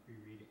hashtag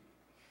rereading.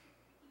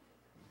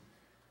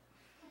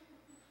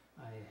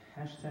 I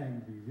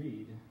hashtag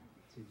reread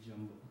to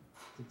jumble,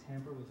 to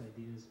tamper with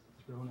ideas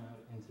thrown out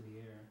into the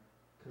air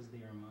because they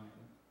are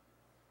mine.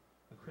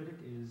 A critic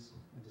is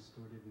a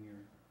distorted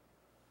mirror.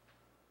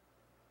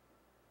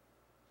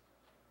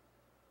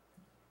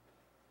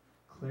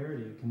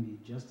 Clarity can be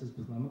just as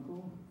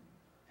polemical.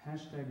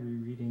 Hashtag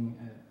rereading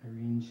at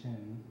Irene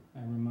Chen,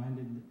 I'm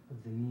reminded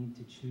of the need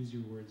to choose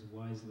your words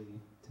wisely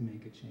to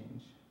make a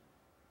change.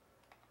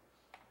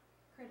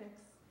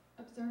 Critics,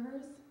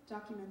 observers,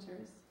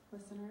 documenters,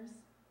 listeners,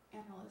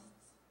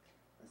 analysts,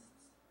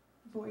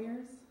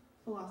 voyeurs,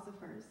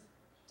 philosophers,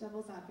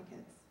 devil's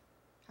advocates.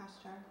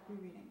 Hashtag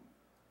rereading.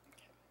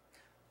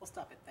 We'll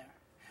stop it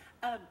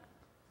there.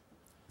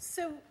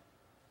 So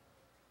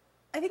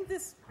I think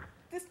this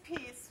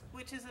piece,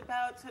 which is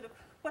about sort of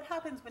what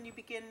happens when you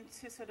begin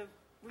to sort of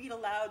read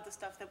aloud the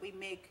stuff that we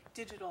make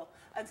digital,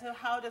 and so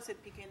how does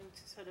it begin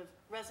to sort of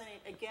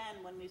resonate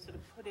again when we sort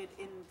of put it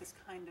in this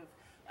kind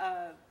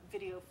of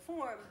video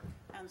form,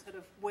 and sort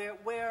of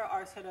where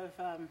are sort of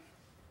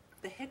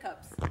the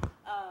hiccups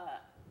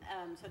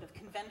and sort of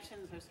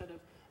conventions are sort of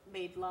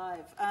made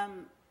live.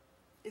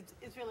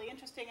 It's really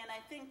interesting, and I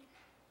think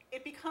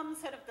it becomes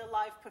sort of the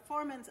live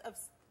performance of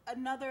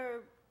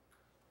another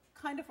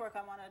kind of work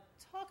I want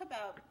to talk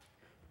about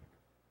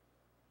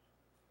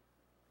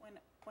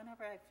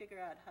whenever I figure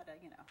out how to,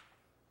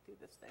 do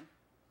this thing.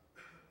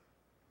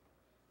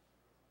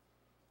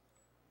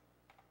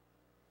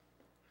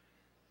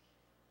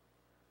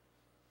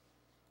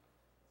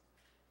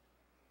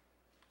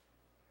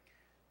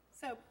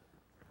 So,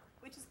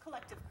 which is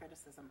collective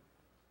criticism.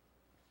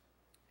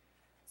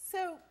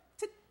 So,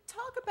 to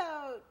talk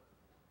about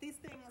these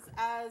things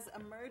as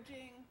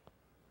emerging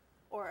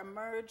or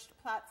emerged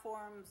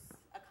platforms,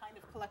 a kind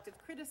of collective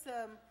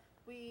criticism,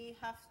 we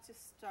have to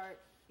start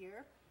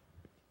here.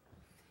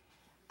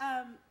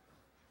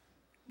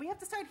 We have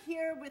to start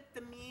here with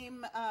the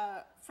meme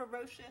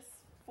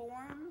ferocious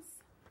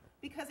forms,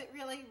 because it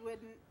really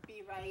wouldn't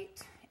be right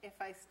if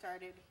I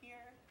started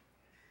here.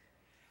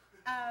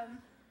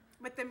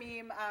 With the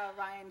meme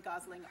Ryan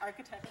Gosling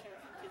architecture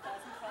from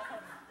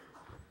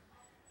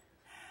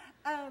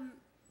 2012.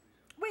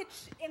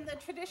 Which, in the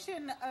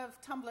tradition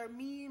of Tumblr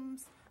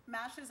memes,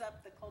 mashes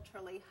up the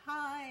culturally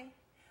high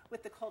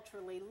with the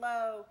culturally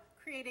low,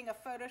 creating a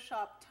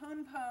Photoshop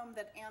tone poem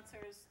that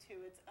answers to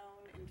its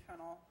own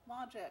internal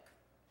logic.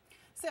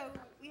 So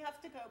we have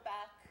to go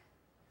back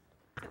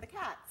to the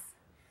cats.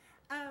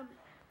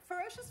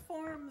 Ferocious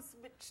Forms,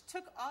 which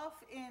took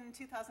off in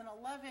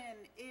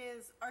 2011,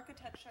 is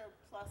architecture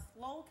plus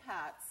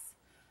lolcats.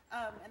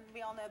 And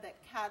we all know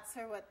that cats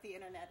are what the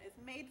internet is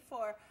made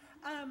for.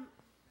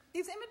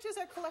 These images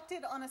are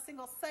collected on a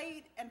single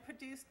site and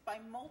produced by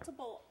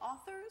multiple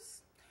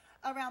authors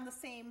around the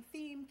same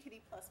theme,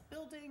 kitty plus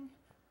building.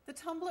 The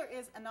Tumblr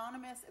is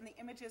anonymous, and the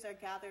images are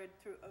gathered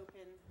through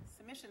open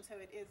submission, so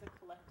it is a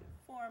collective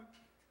form.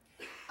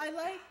 I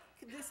like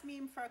this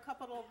meme for a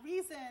couple of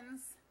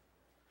reasons.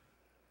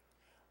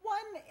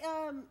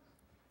 One,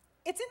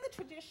 it's in the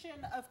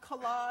tradition of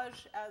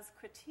collage as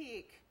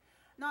critique,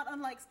 not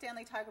unlike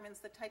Stanley Tigerman's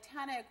The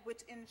Titanic,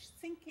 which in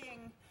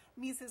sinking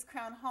Mises'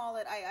 Crown Hall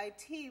at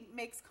IIT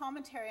makes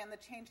commentary on the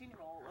changing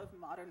role of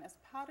modernist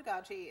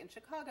pedagogy in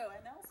Chicago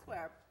and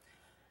elsewhere.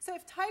 So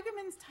if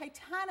Tigerman's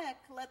Titanic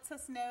lets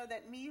us know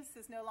that Mises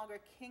is no longer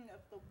king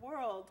of the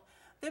world,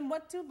 then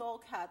what do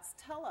lolcats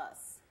tell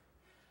us?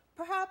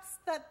 Perhaps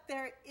that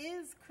there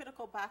is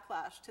critical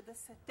backlash to the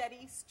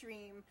steady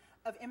stream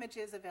of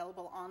images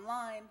available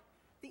online.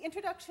 The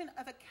introduction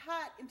of a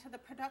cat into the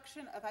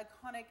production of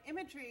iconic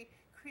imagery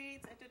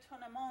creates a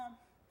détournement,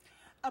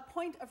 a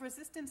point of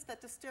resistance that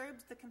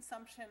disturbs the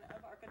consumption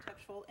of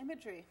architectural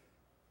imagery.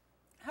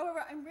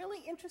 However, I'm really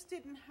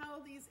interested in how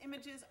these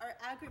images are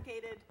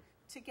aggregated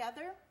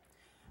together.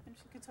 And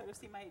you can sort of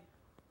see my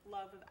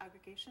love of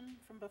aggregation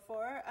from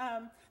before,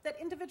 that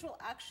individual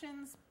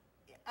actions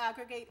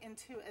aggregate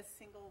into a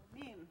single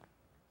meme.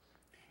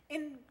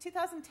 In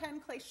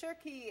 2010, Clay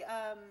Shirky,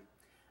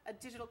 a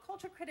digital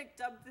culture critic,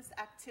 dubbed this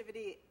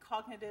activity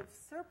cognitive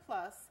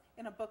surplus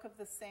in a book of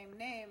the same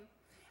name.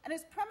 And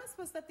his premise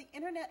was that the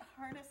internet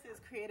harnesses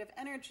creative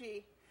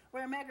energy.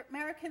 Where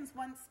Americans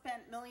once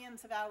spent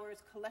millions of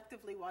hours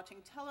collectively watching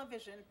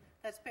television,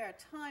 that spare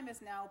time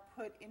is now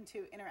put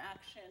into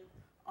interaction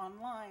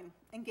online,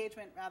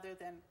 engagement rather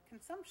than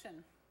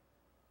consumption.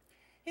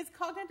 His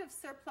cognitive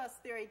surplus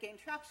theory gained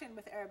traction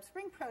with Arab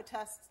Spring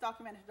protests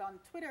documented on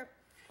Twitter.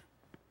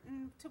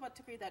 To what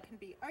degree that can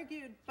be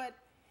argued,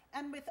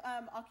 and with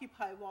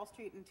Occupy Wall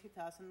Street in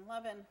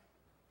 2011.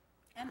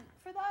 And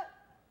for that,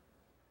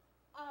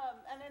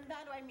 and in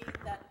that I mean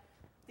that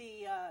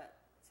the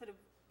sort of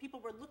people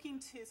were looking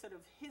to sort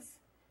of his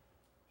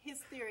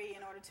theory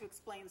in order to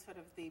explain sort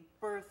of the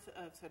birth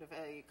of sort of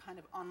a kind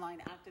of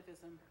online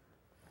activism.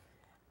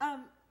 I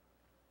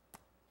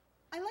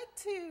like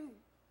to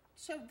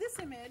show this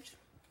image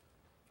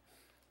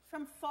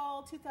from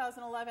fall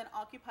 2011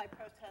 Occupy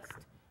protest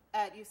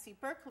at UC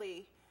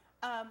Berkeley.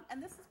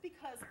 And this is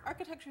because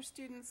architecture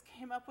students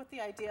came up with the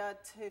idea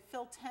to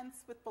fill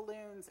tents with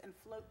balloons and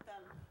float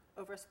them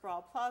over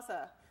Sproul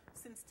Plaza,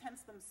 since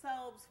tents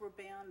themselves were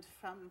banned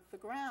from the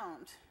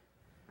ground.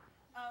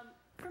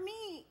 For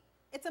me,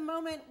 it's a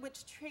moment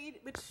which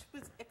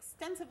was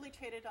extensively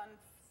traded on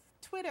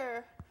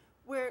Twitter,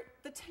 where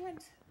the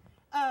tent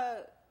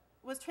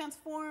was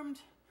transformed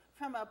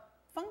from a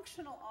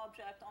functional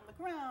object on the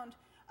ground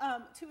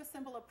to a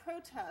symbol of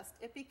protest.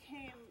 It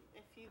became,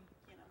 if you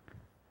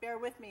bear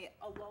with me,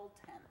 a lol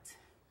tent.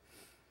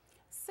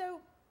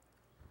 So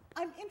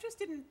I'm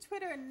interested in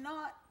Twitter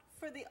not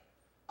for the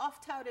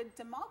oft-touted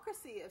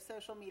democracy of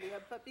social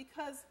media, but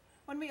because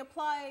when we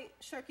apply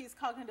Shirky's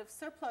cognitive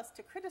surplus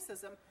to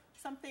criticism,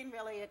 something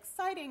really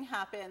exciting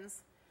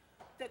happens.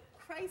 The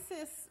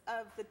crisis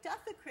of the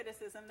death of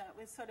criticism that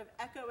was sort of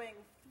echoing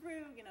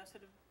through,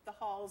 sort of the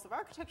halls of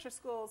architecture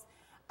schools,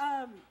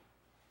 and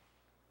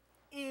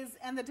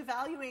the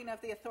devaluing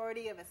of the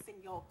authority of a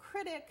single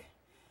critic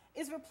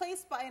is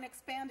replaced by an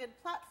expanded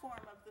platform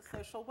of the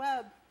social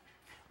web,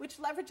 which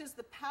leverages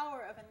the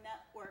power of a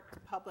networked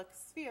public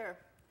sphere.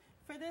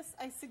 For this,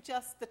 I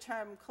suggest the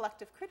term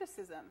collective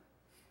criticism.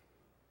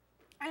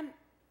 And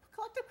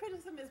collective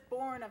criticism is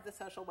born of the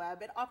social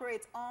web. It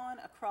operates on,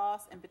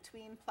 across, and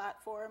between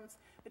platforms,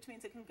 which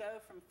means it can go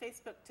from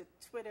Facebook to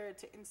Twitter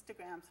to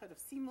Instagram sort of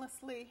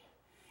seamlessly.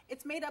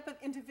 It's made up of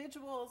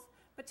individuals,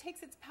 but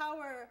takes its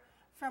power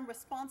from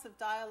responsive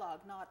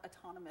dialogue, not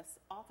autonomous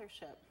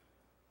authorship.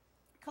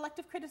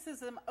 Collective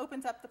criticism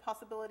opens up the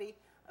possibility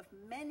of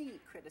many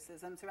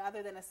criticisms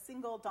rather than a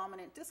single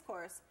dominant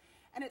discourse.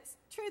 And it's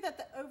true that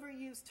the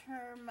overused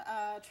term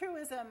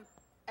truism,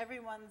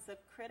 everyone's a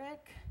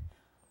critic,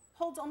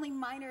 holds only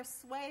minor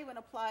sway when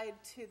applied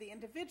to the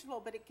individual,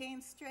 but it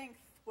gains strength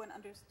when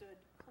understood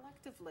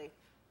collectively.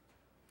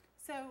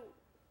 So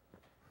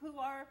who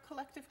are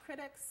collective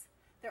critics?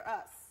 They're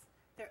us.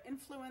 They're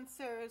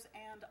influencers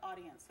and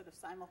audience sort of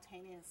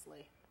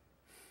simultaneously.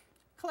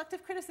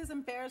 Collective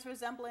criticism bears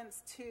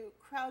resemblance to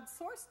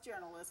crowdsourced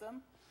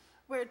journalism,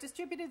 where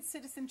distributed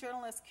citizen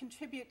journalists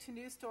contribute to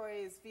news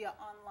stories via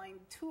online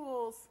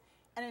tools,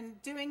 and in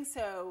doing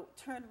so,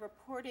 turn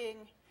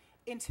reporting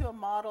into a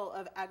model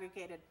of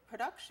aggregated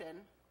production.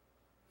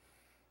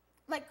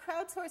 Like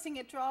crowdsourcing,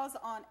 it draws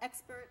on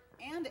expert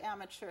and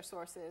amateur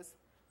sources,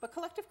 but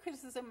collective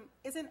criticism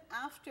isn't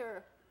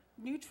after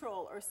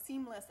neutral or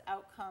seamless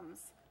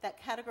outcomes that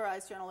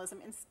categorize journalism.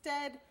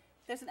 Instead,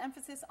 there's an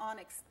emphasis on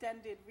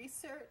extended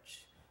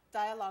research,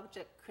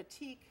 dialogic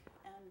critique,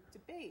 and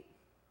debate.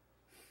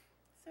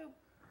 So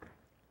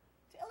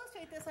to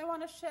illustrate this, I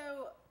want to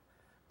show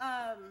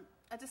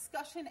a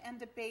discussion and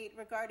debate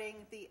regarding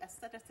the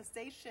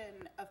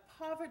aestheticization of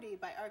poverty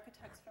by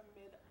architects from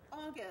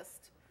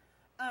mid-August.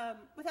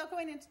 Without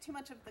going into too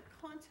much of the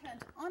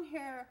content on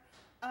here,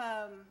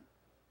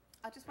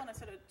 I just want to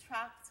sort of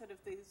track sort of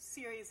the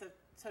series of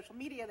social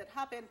media that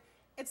happened.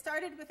 It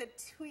started with a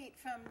tweet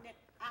from Nick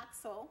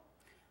Axel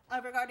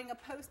regarding a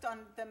post on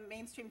the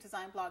mainstream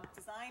design blog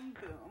Design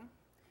Boom,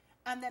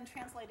 and then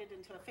translated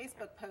into a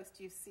Facebook post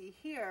you see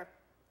here,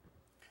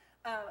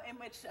 in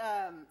which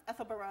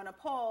Ethel Barona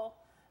Pohl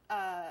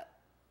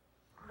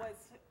was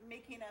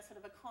making a sort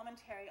of a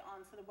commentary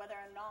on sort of whether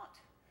or not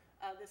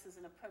this is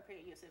an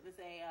appropriate use. It was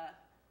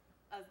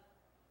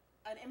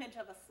an image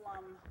of a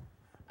slum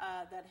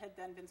that had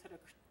then been sort of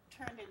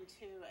turned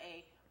into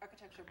a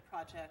architecture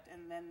project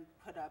and then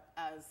put up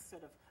as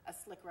sort of a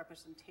slick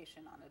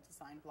representation on a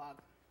design blog.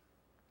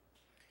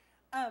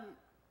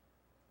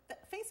 The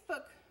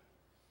Facebook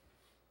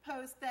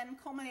post then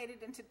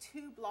culminated into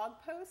 2 blog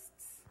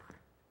posts.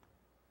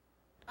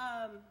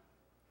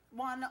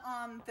 One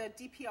on the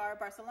DPR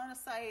Barcelona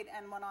site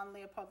and one on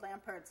Leopold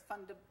Lampert's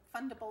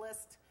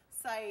Fundabilist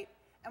site.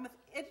 And with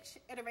each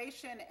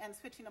iteration and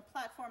switching a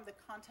platform, the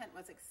content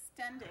was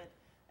extended.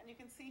 And you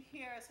can see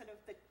here sort of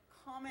the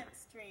comment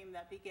stream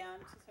that began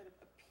to sort of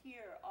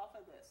appear off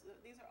of this.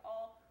 These are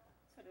all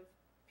sort of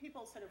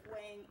people sort of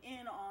weighing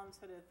in on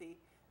sort of the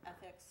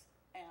ethics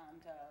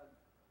and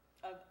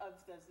of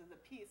the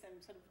piece,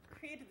 and sort of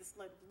created this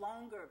like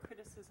longer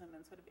criticism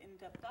and sort of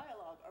in-depth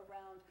dialogue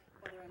around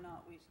whether or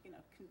not we can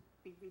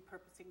be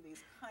repurposing these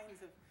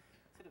kinds of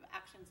sort of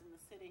actions in the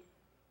city.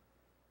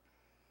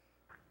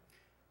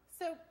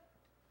 So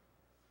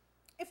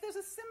if there's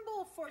a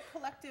symbol for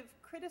collective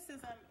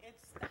criticism,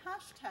 it's the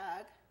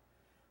hashtag.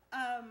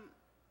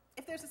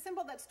 If there's a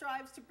symbol that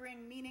strives to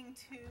bring meaning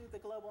to the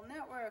global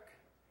network,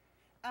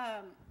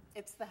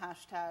 it's the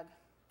hashtag.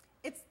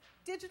 It's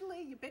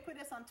digitally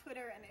ubiquitous on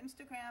Twitter and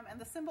Instagram, and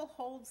the symbol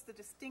holds the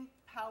distinct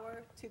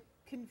power to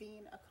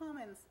convene a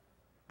commons.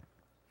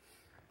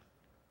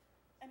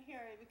 And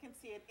here we can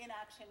see it in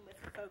action with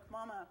Folk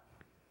Mama.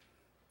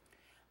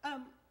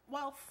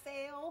 While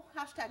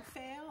hashtag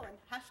fail and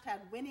hashtag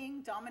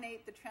winning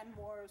dominate the trend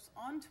wars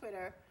on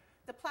Twitter,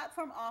 the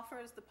platform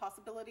offers the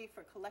possibility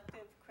for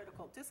collective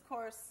critical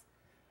discourse.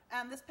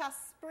 And this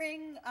past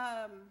spring,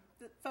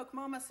 the Folk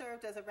MoMA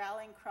served as a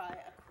rallying cry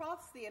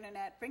across the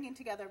internet, bringing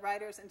together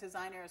writers and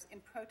designers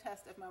in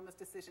protest of MoMA's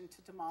decision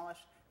to demolish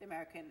the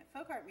American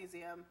Folk Art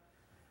Museum.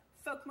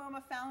 Folk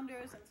MoMA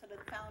founders and sort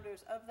of the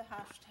founders of the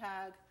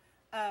hashtag,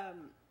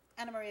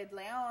 Ana Maria de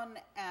Leon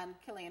and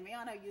Kilian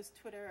Miano, used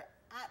Twitter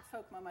at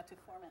Folk MoMA to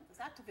foment this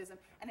activism,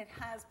 and it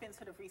has been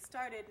sort of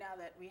restarted now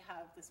that we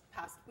have this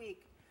past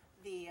week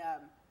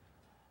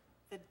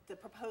the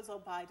proposal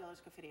by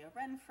Delage Cofidio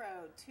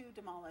Renfro to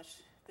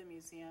demolish the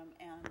museum,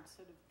 and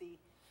sort of the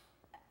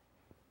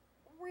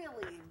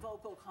really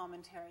vocal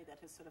commentary that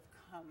has sort of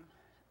come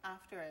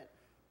after it.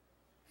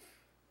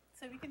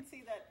 So we can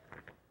see that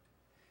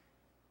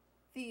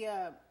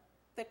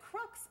the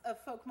crux of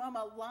Folk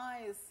MoMA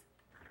lies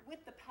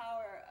with the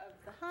power of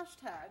the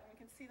hashtag. We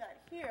can see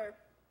that here,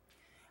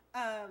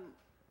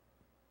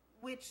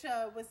 which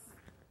was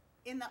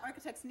in the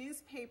Architect's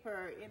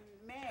newspaper in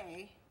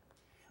May,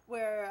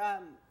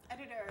 where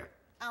editor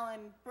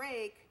Alan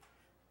Brake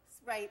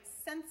writes,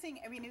 sensing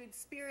a renewed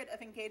spirit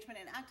of engagement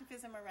and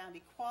activism around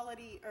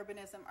equality,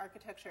 urbanism,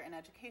 architecture, and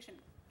education.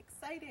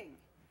 Exciting.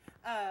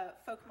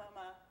 Folk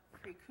MoMA,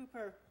 Free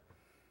Cooper.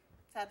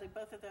 Sadly,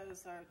 both of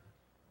those are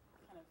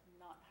kind of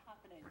not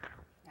happening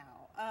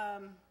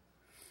now.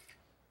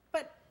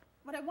 But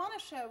what I want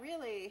to show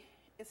really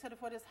is sort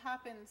of what has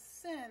happened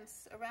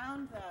since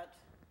around that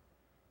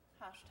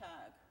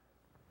hashtag.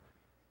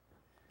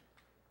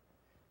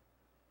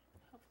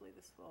 Hopefully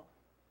this will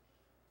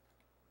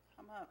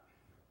come up.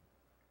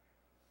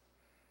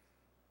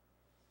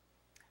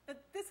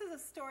 But this is a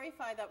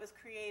storyfy that was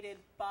created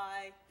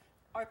by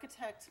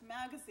Architect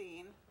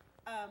magazine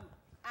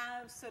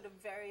as sort of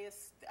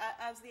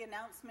as the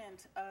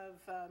announcement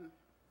of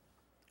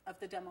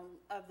the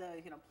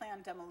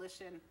planned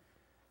demolition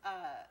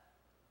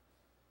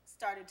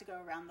started to go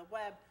around the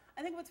web.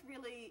 I think what's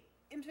really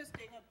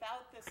interesting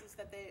about this is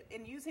that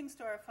in using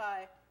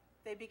Storyfy,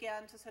 they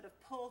began to sort of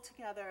pull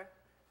together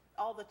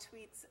all the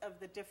tweets of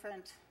the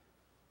different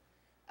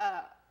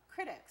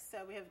critics.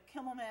 So we have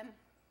Kimmelman,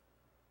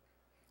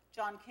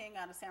 John King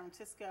out of San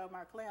Francisco,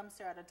 Mark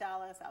Lamster out of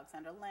Dallas,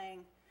 Alexander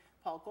Lang,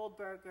 Paul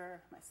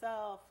Goldberger,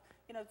 myself,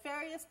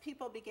 various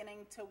people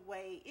beginning to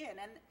weigh in.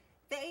 And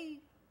they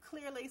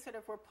clearly sort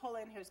of were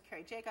pulling, here's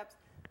Carrie Jacobs,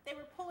 they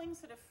were pulling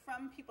sort of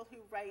from people who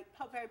write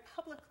very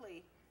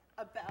publicly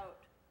about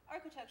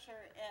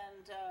architecture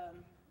and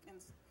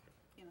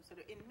sort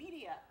of in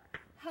media.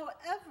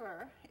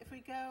 However, if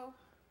we go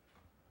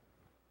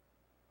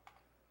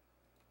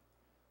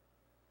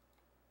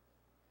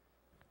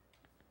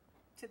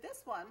to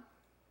this one,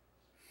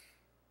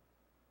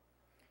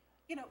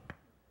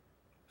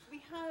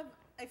 we have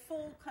a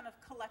full kind of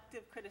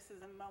collective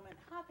criticism moment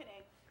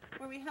happening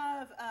where we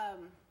have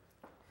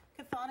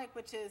Chthonic,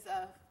 which is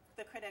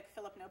the critic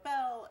Philip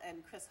Nobel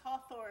and Chris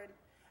Hawthorne,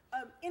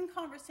 in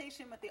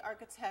conversation with the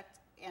architect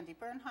Andy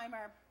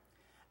Bernheimer,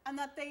 and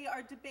that they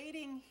are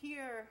debating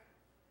here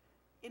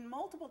in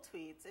multiple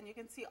tweets, and you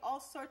can see all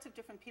sorts of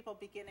different people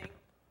beginning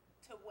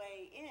to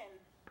weigh in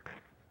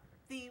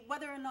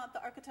whether or not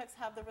the architects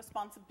have the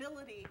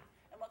responsibility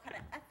and what kind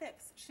of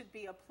ethics should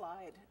be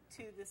applied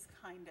to this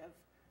kind of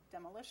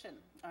demolition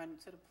and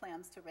sort of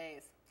plans to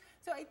raise.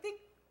 So I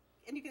think,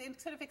 and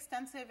it's sort of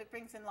extensive, it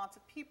brings in lots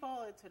of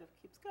people, it sort of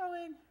keeps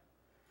going.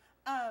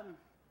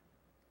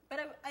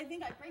 But I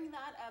think I bring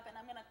that up, and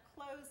I'm going to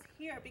close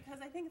here,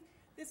 because I think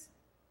this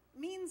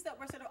means that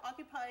we're sort of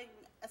occupying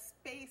a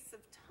space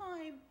of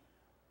time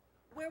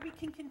where we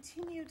can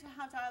continue to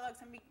have dialogues,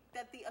 and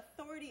that the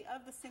authority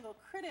of the single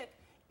critic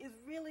is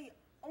really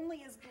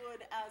only as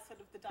good as sort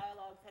of the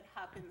dialogue that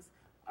happens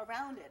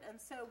around it. And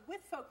so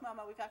with folk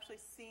MoMA, we've actually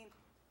seen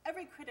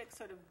every critic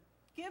sort of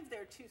give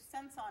their 2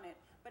 cents on it,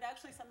 but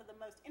actually some of the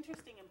most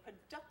interesting and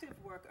productive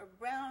work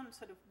around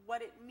sort of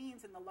what it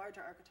means in the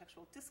larger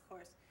architectural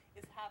discourse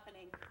is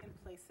happening in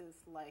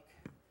places like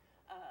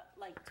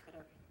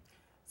Twitter.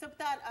 So with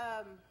that,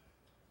 I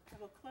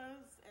will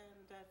close,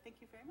 and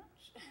thank you very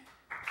much.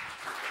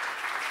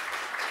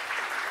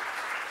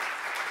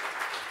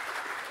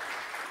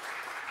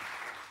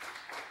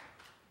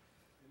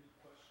 Any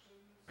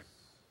questions?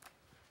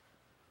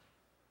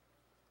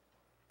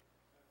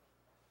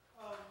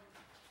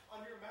 On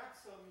your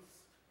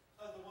maxims,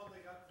 the one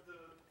that got the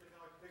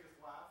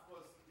biggest laugh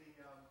was the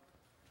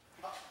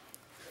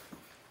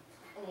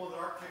one that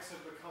architects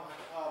have become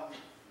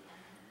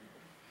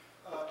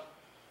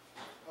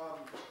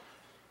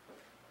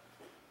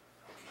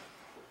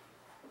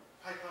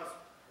high-class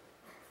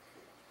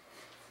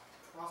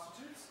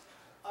prostitutes.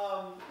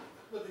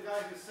 But the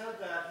guy who said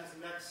that, his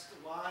next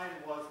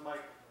line was, "My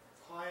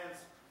clients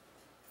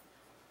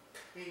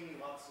pay me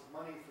lots of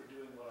money for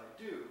doing what I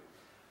do."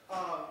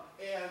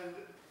 And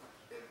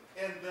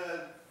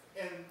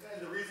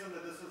the reason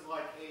that this is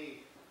like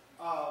a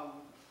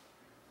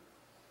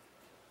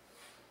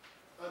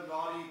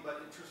naughty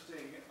but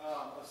interesting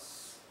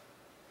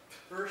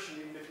assertion,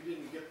 even if you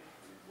didn't get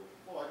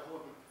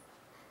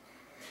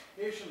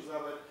qualifications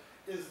of it,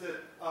 is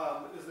that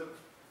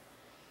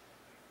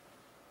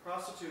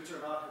prostitutes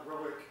are not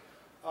heroic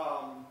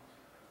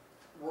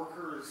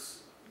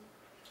workers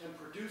and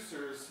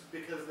producers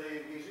because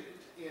they engage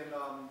in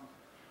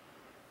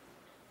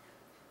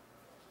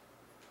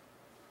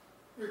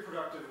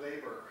reproductive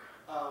labor,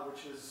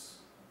 which is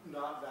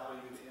not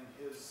valued in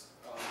his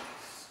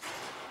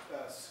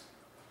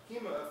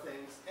schema of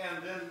things.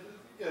 And then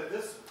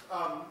this,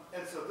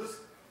 and so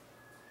this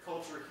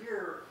culture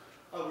here,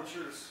 which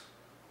you're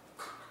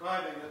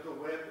describing, that the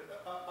web,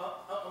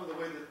 the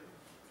way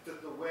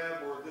that the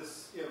web or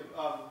this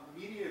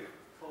media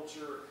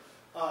culture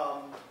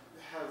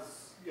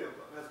has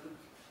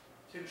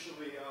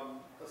potentially a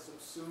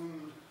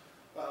subsumed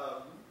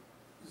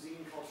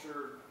zine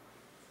culture,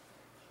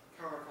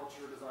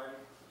 counterculture, design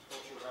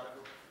culture,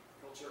 radical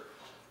culture.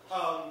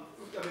 I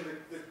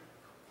mean, the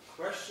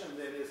question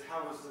then is,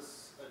 how is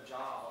this a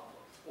job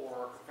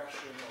or a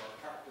profession or a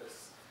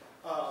practice?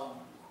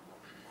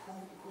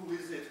 Who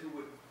is it who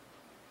would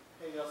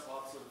pay us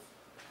lots of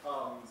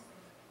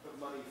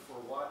money for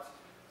what?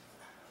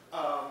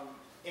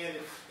 And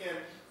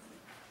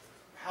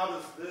how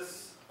does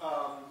this,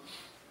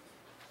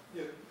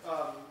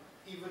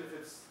 even if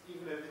it's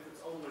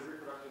only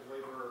reproductive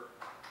labor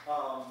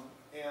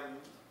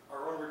and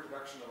our own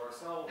reproduction of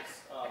ourselves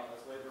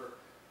as labor,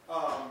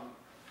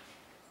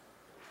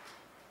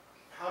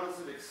 how does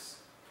it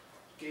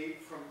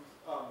escape from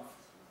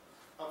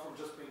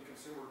just being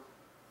consumer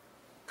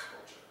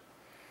culture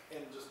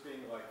and just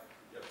being like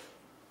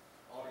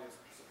audience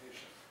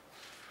participation?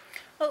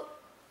 Well,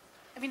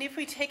 I mean, if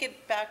we take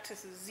it back to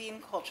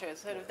zine culture,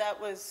 sort of that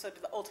was sort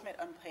of the ultimate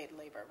unpaid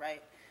labor,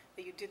 right?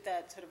 That you did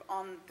that sort of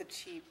on the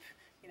cheap,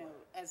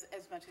 as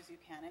much as you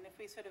can. And if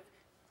we sort of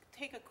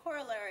take a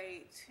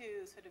corollary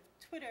to sort of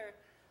Twitter,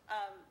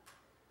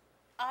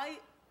 I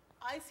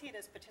see it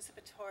as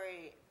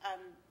participatory.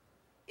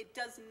 It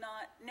does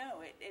not,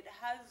 no, it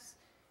has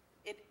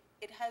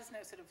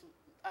no sort of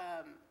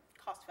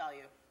cost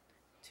value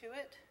to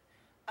it.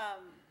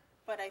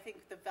 But I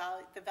think the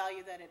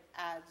value that it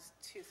adds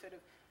to sort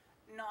of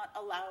not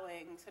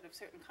allowing sort of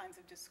certain kinds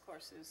of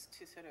discourses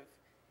to sort of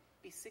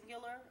be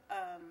singular,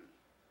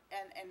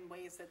 and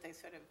ways that they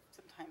sort of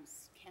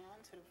sometimes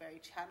can, sort of very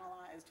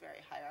channelized,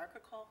 very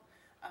hierarchical.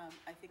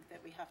 I think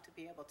that we have to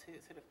be able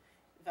to sort of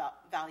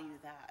value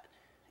that.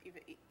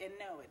 And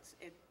no,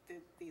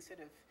 the sort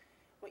of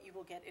what you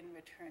will get in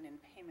return in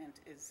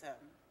payment is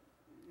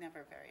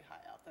never very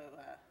high. Although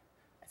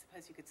I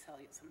suppose you could sell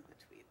some of the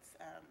tweets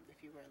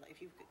you're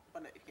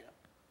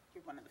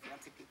one of the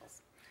fancy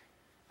peoples.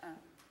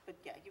 But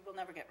yeah, you will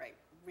never get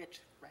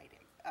rich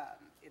writing.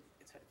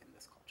 It's sort of in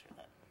this culture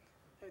that.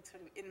 So it's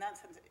sort of, in that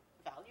sense,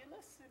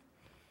 valueless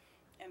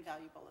and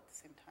valuable at the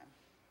same time.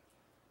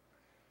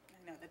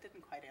 I know that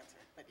didn't quite answer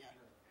it, but yeah.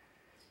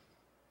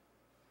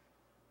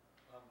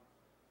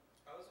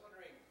 I was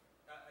wondering,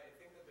 I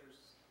think that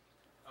there's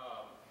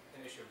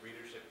an issue of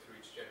readership through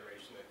each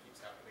generation that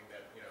keeps happening,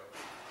 that,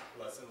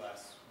 less and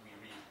less we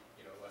read,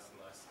 less and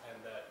less,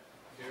 and that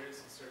there is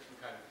a certain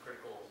kind of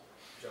critical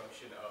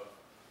junction of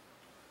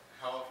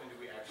how often do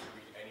we actually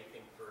read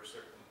anything for a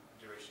certain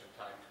duration of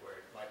time to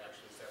where it might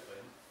actually settle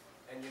in.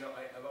 And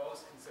I've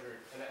always considered,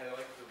 and I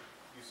like the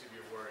use of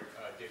your word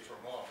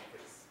détournement,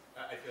 because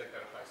I feel like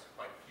that applies to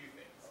quite a few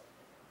things.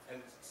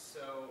 And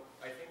so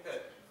I think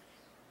that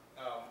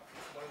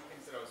one of the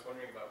things that I was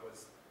wondering about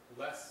was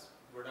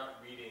we're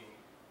not reading,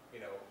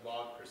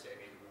 log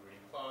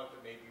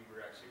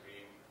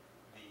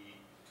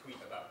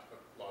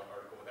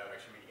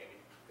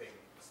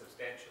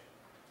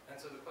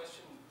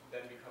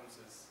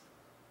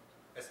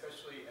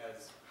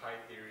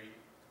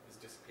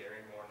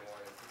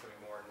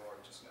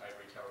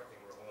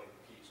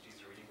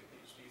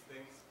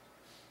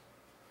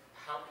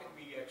how can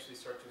we actually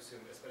start to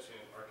assume, especially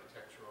in an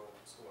architectural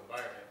school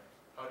environment,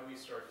 how do we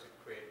start to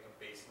create a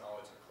base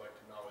knowledge, a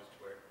collective knowledge to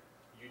where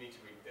you need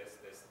to read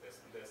this, this, this,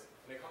 and this,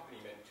 an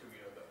accompaniment to,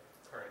 you know, the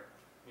current,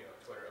 you know,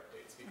 Twitter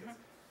updates, because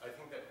I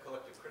think that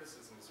collective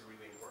criticism is a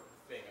really important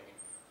thing. I mean,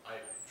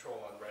 I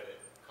troll on Reddit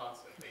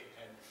constantly,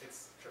 and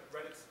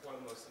Reddit's one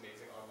of the most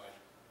amazing online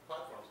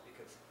platforms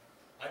because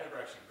I never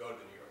actually go to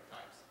the New York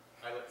Times.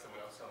 I let someone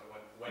else tell me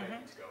when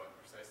I need to go and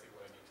precisely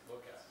what I need to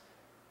look at.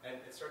 And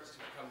it starts to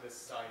become this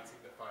sign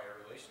signifier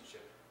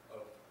relationship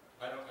of,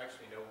 I don't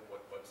actually know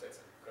what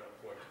websites I'm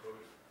going to go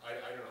to. I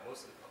don't know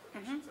most of the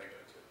publications I go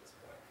to at this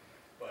point.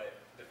 But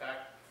the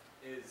fact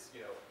is,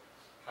 you know,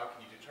 how can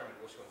you determine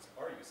which ones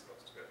are you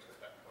supposed to go to at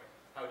that point?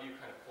 How do you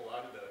kind of pull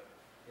out of the,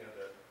 you know,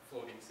 the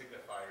floating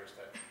signifiers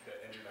that the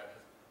internet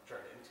has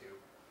turned into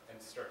and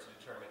start to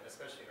determine,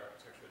 especially in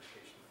architectural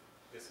education,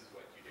 this is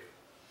what you do?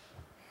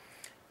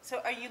 So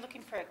are you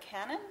looking for a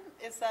canon?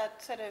 Is that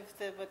sort of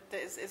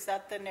is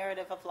that the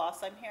narrative of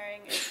loss I'm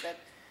hearing? Is that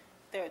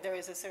there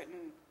is a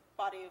certain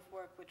body of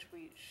work which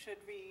we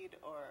should read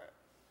or,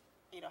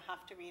 you know,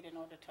 have to read in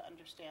order to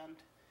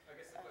understand? I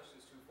guess the question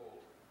is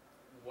twofold.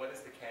 What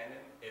is the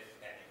canon, if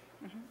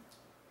any?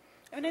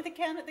 I mean, the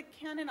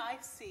canon I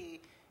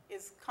see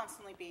is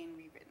constantly being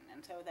rewritten,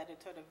 and so that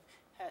it sort of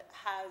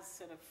has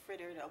sort of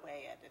frittered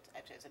away at its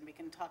edges, and we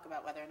can talk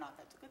about whether or not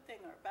that's a good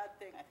thing or a bad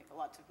thing. I think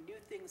lots of new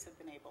things have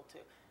been able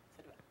to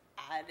sort of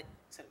add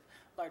sort of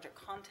larger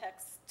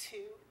context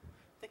to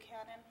the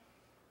canon.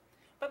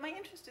 But my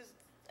interest is,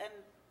 and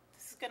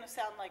this is going to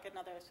sound like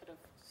another sort of,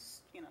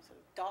 you know,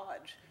 sort of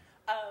dodge,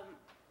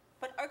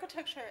 but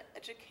architecture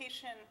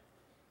education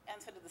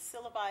and sort of the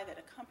syllabi that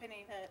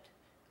accompany it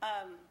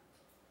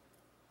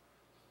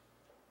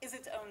is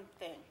its own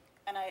thing.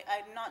 And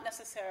I'm not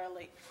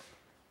necessarily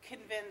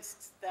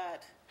convinced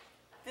that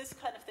this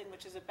kind of thing,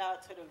 which is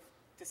about sort of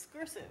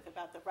discursive,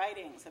 about the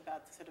writings,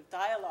 about the sort of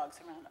dialogues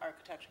around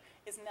architecture,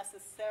 is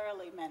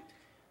necessarily meant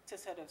to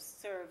sort of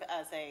serve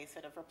as a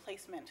sort of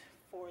replacement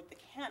for the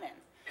canon.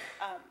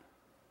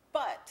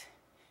 But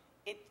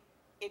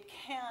it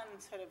can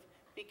sort of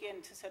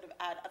begin to sort of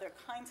add other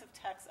kinds of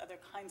texts, other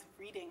kinds of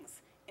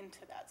readings into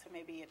that. So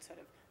maybe it sort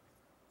of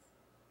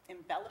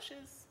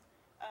embellishes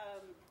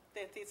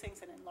these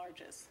things and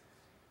enlarges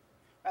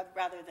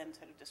rather than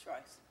sort of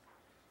destroys.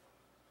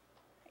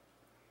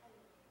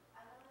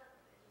 I know that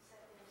you said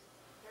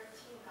there's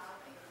 13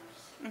 non-papers.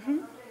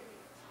 Mm-hmm. I'm wondering if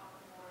you could talk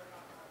more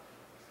about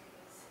non-papers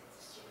because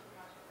it's a student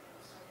project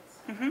that you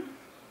started.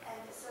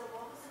 And so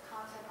what was the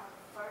content on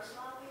the first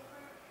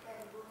non-paper,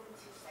 then moving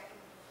to second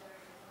and third,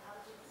 and how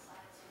did you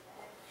decide to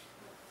then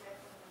move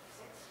fifth and move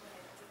sixth when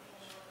it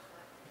became more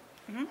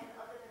collective? And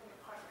other than your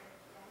partner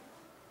then,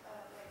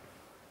 like,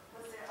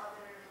 was there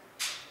other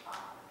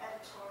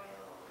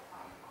editorial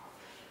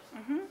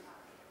authors?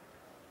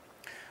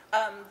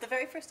 The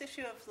very first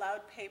issue of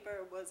Loud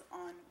Paper was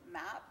on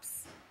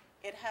maps.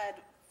 It had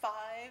 5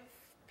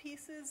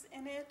 pieces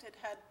in it. It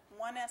had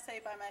one essay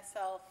by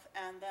myself,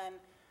 and then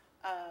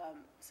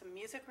some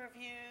music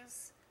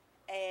reviews,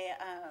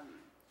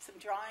 some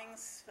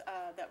drawings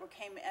that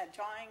came at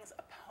drawings,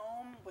 a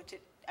poem, which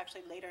it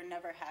actually later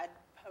never had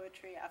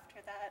poetry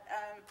after that.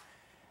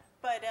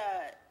 But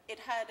it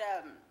had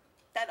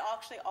that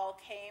actually all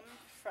came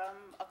from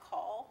a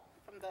call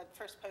from the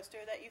first poster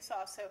that you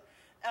saw. So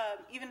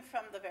even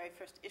from the very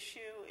first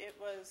issue, it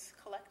was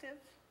collective,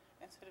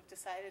 and sort of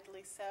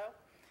decidedly so.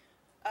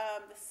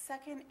 The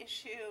second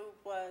issue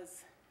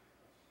was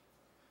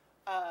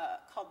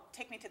called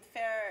Take Me to the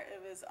Fair.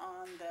 It was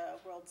on the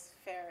World's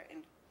Fair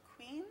in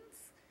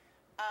Queens,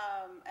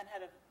 and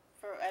had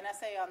an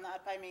essay on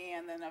that by me,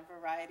 and then a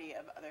variety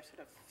of other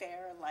sort of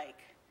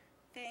fair-like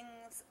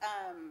things.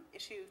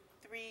 Issue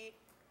 3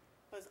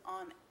 was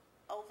on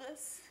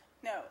Elvis.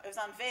 No, it was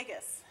on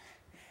Vegas.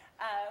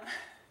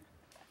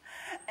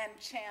 And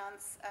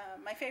chance.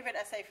 My favorite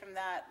essay from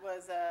that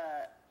was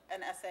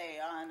an essay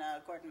on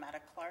Gordon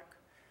Maddock Clark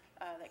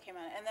that came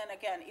out. And then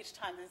again, each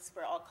time, these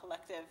were all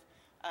collective,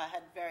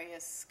 had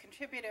various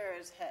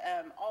contributors,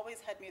 always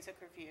had music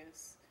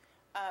reviews.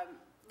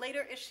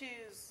 Later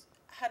issues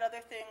had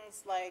other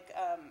things like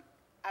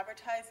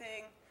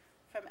advertising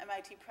from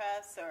MIT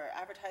Press or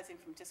advertising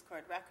from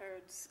Discord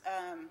Records,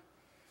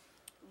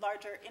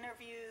 larger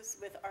interviews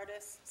with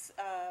artists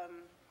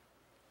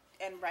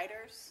and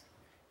writers.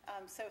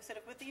 So sort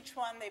of with each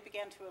one, they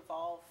began to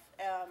evolve.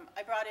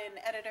 I brought in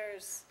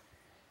editors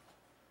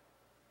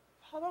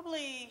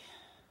probably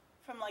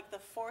from like the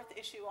 4th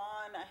issue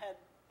on. I had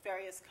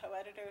various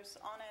co-editors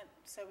on it,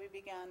 so we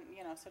began,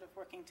 you know, sort of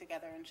working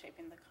together and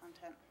shaping the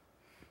content.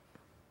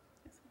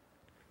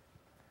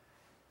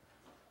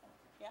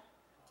 Yeah?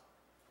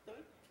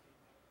 Louis?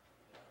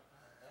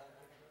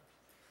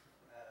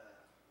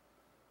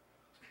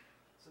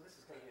 So this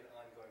is going to be an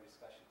ongoing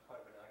discussion,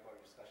 part of an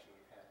ongoing discussion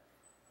we've had.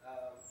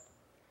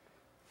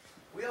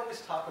 We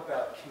always talk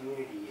about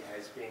community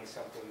as being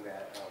something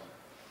that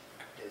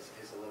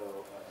is a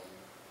little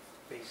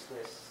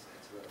faceless,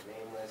 it's a little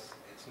nameless,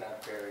 it's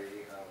not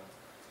very,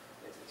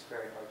 it's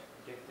very hard to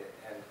predict it.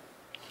 And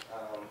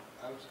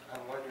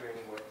I'm wondering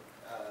what,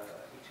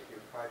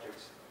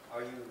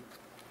 are you,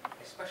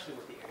 especially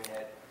with the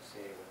internet,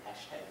 say with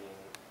hashtagging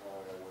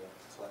or with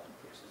selective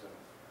criticism,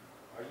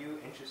 are you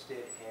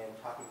interested in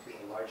talking to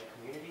a large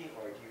community,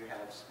 or do you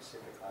have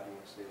specific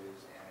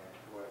audiences, and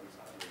who are these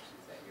audiences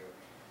that you're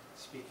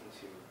speaking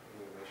to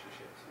in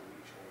relationship to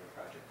each one of your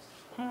projects?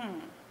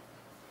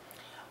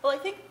 Well, I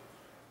think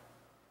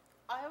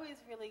I always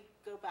really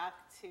go back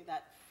to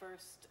that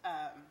first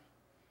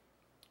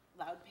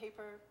Loud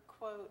Paper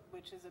quote,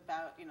 which is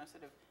about,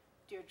 sort of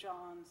Dear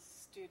John's,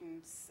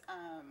 students,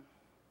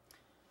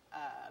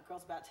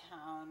 Girls About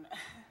Town,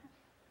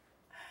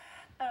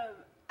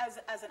 as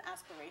an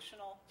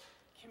aspirational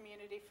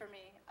community for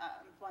me,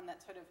 one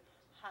that sort of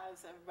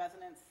has a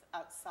resonance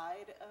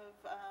outside of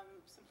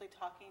simply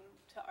talking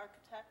to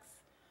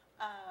architects.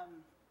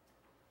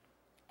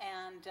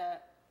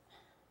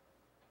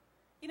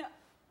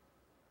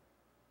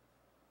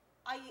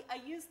 I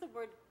use the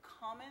word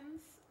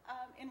commons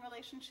in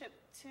relationship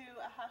to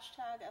a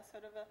hashtag as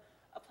sort of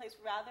a place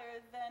rather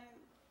than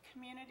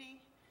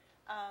community,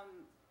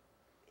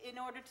 in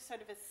order to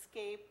sort of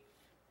escape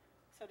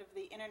sort of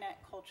the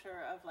internet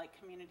culture of like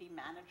community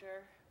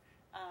manager,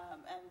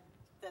 and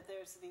that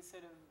there's these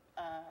sort of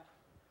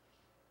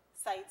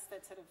sites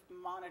that sort of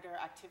monitor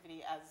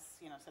activity as,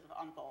 sort of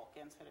on bulk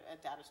and sort of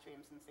data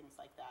streams and things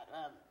like that.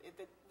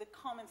 The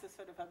commons is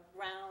sort of a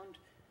ground,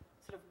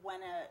 sort of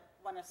when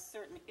a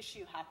certain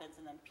issue happens,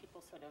 and then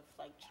people sort of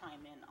like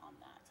chime in on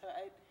that. So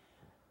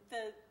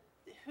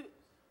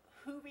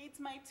who reads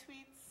my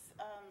tweets?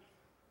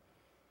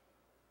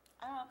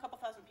 I don't know, a couple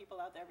thousand people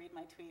out there read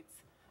my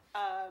tweets.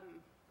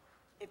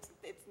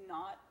 It's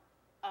not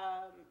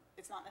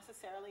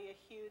necessarily a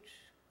huge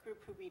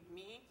group who read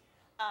me,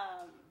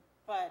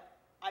 but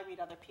I read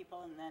other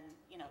people, and then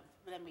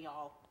then we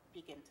all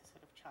begin to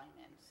sort of chime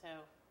in. So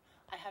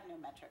I have no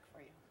metric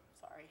for you.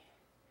 Sorry.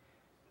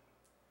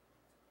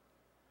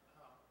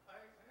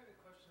 I had a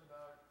question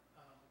about.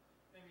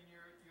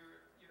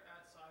 You're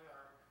at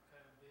Zeiger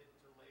kind of mid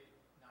to late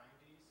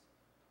 '90s,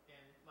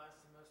 and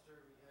last semester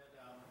we had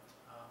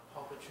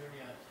Paul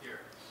Petrunia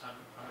here on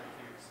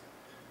reviews,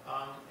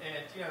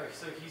 and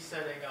so he's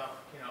setting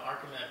up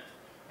ArchiNet.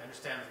 I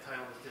understand the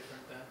title was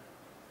different then.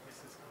 I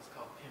guess it was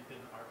called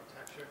Pimpin'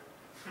 Architecture.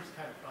 It's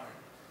kind of funny.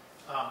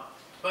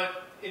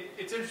 But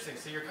it's interesting.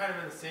 So you're kind of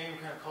in the same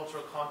kind of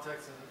cultural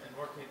context and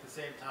working at the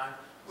same time.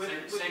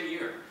 Same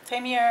year.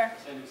 Same year.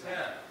 Same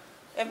exact.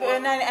 Yeah.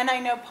 And I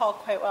know Paul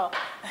quite well.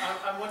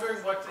 I'm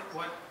wondering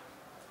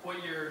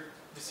what your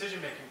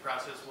decision-making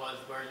process was,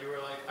 where you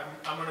were like,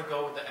 I'm going to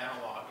go with the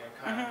analog and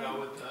kind of go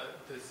with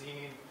the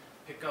zine,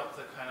 pick up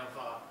the kind of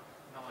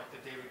like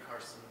the David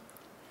Carson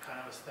kind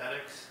of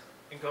aesthetics,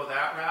 and go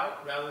that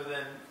route rather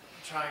than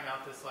trying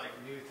out this like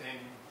new thing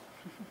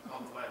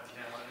called the web. You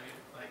know what I mean?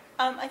 Like,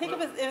 I think it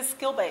was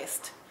skill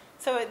based.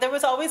 So there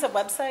was always a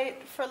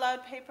website for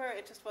Loud Paper.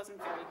 It just wasn't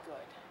very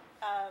good.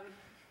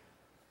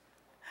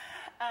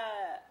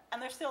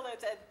 And there still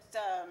is.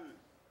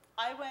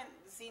 I went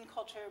zine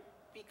culture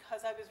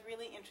because I was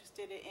really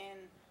interested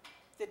in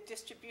the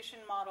distribution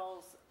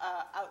models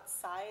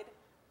outside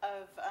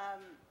of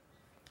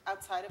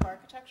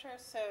architecture.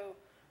 So,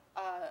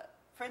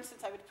 for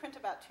instance, I would print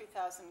about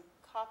 2,000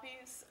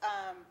 copies.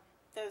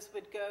 Those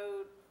would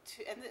go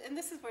to, and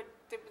this is where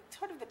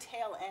sort of the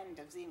tail end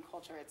of zine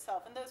culture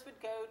itself. And those would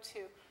go to,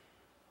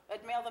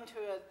 I'd mail them to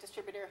a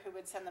distributor who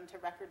would send them to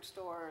record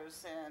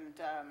stores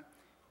and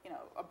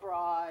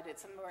abroad.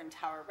 Some were in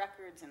Tower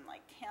Records in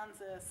like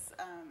Kansas.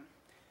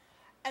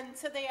 And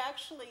so they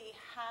actually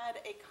had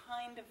a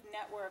kind of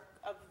network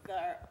of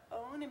their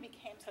own and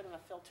became sort of a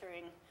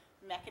filtering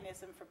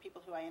mechanism for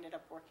people who I ended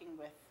up working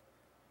with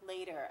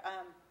later.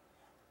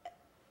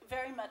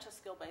 Very much a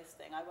skill-based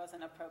thing. I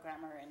wasn't a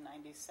programmer in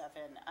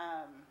 '97.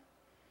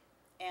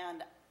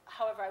 And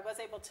however, I was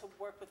able to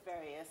work with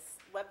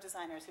various web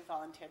designers who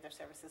volunteered their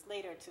services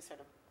later to sort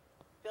of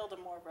build a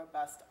more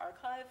robust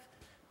archive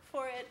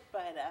for it.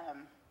 But,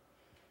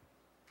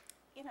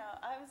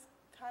 I was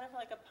kind of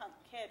like a punk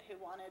kid who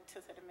wanted to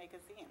sort of make a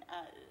zine.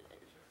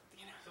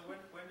 So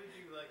when did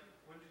you kind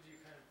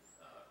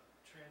of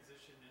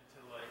transition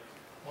into like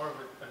more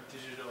of a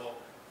digital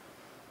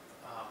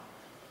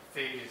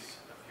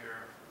phase of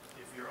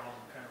your own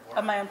kind of work?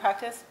 Of my own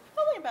practice?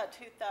 Probably about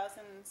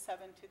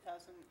 2007,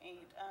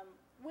 2008.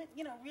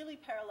 Really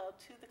parallel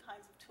to the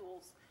kinds of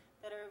tools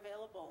that are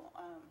available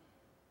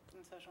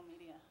in social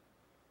media.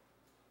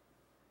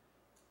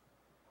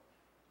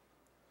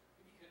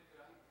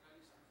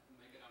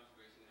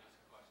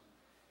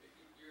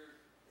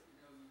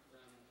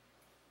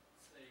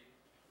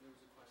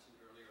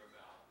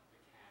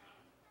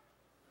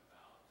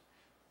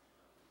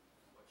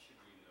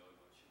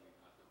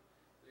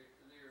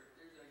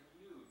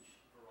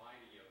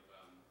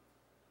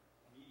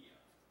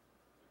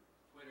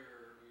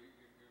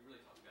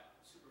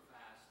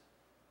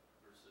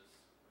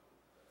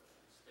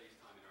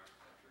 Space-time in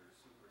architecture,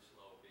 super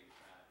slow, being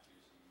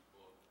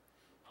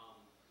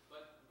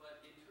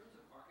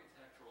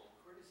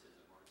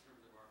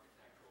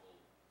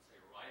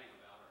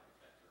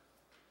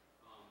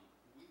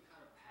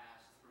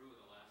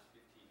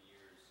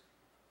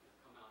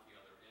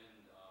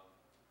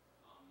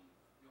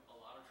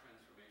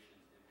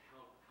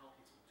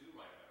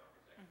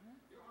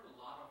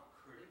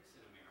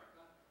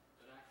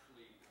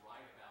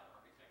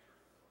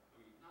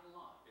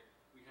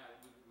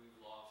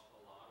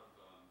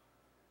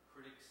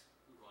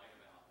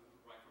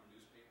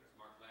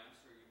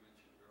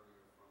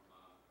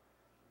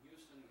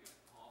Williamson, we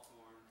have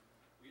Hawthorne.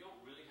 We don't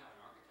really have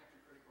an architecture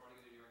critic writing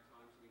in the New York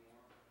Times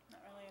anymore.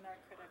 Not really an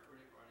art critic.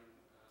 Writing.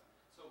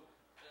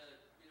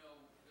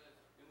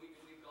 And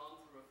we've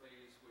gone through a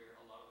phase where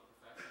a lot of the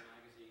professional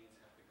magazines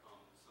have become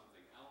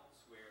something else,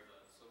 where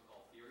the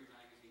so-called theory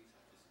magazines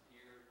have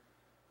disappeared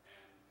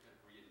and kind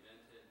of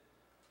reinvented.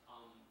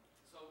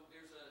 So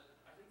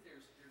I think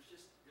there's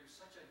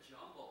such a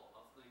jumble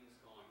of things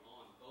going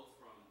on, both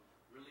from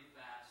really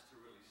fast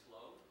to really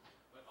slow,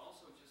 but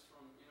also just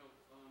from,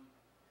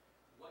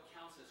 what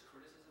counts as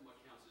criticism, what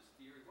counts as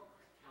theory, what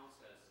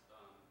counts as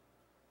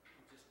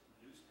just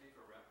newspaper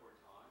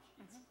reportage.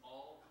 It's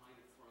all kind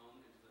of thrown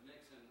into the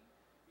mix, and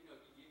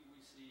we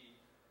see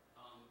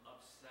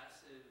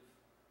obsessive,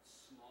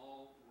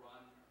 small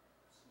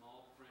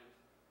print,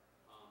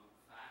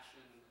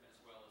 fashion, as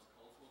well as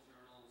cultural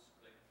journals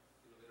that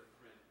are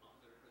printed on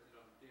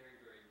very,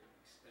 very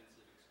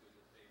expensive,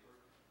 exquisite paper.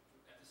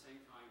 At the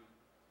same time,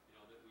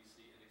 that we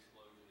see an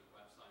explosion of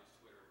websites,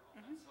 Twitter, and all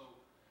that. So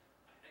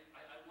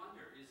I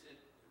wonder,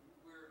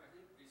 I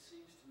think it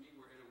seems to me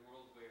we're in a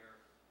world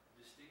where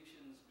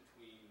distinctions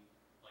between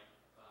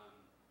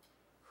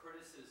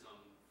criticism,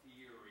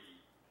 theory,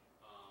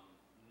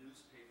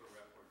 newspaper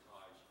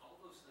reportage, all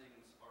those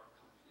things are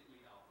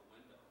completely out the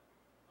window.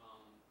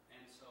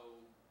 And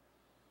so,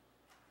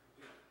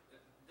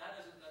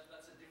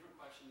 that's a different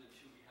question than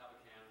should we have a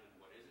canon and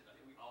what is it? I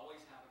think we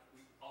always have a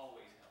canon.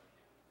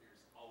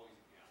 There's always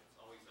a canon. It's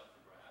always up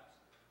for grabs.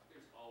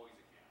 There's always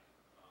a canon.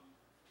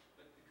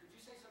 But could you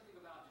say something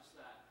about just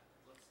that,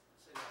 let's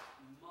say that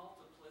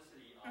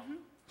multiplicity of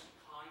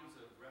kinds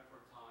of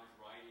reportage,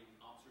 writing,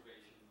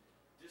 observation,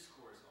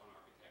 discourse on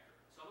architecture,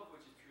 some of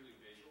which is purely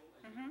visual,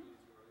 as you alluded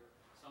to earlier.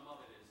 Some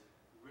of it is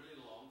really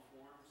long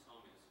form,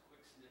 some is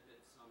quick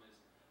snippets, some is,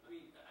 I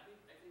think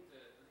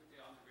the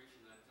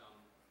observation that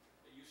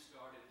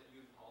you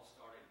and Paul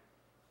started,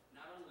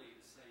 not only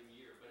the same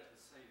year, but at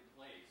the same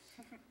place,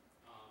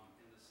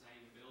 in the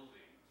same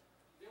building.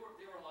 There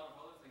were a lot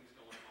of other things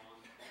going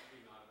on that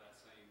came out of that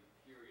same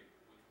period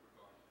with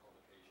regard to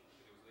publication.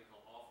 There was what they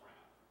call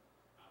Off-Ramp,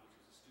 which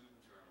was a student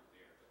journal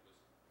there that was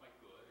quite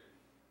good and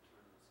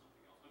turned into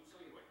something else. So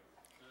anyway,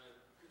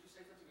 could you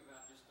say something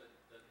about just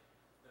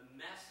the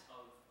mess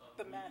of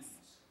the means,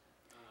 mess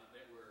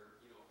that we're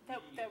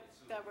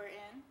that we're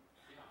in?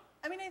 Yeah.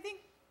 I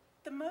think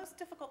the most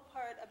difficult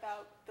part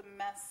about the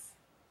mess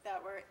that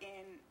we're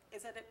in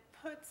is that it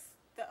puts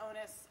the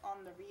onus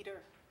on the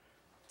reader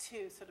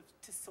to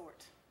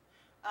sort.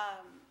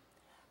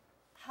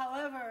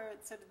 However,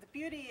 sort of the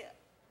beauty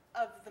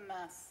of the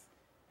mess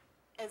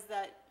is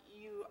that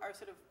you are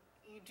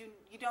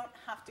you don't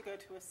have to go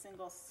to a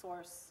single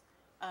source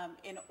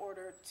in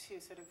order to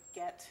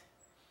get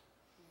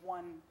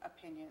one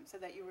opinion, so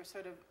that you were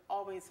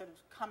always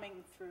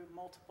coming through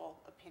multiple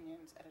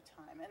opinions at a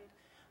time. And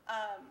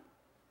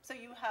so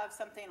you have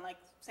something like,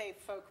 say,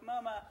 Folk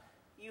MoMA,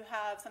 you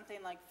have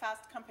something like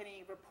Fast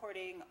Company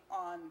reporting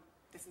on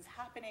this is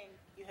happening.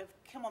 You have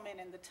Kimmelman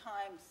in the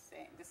Times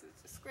saying this is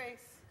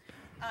disgrace.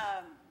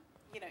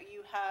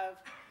 You have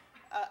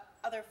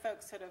other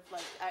folks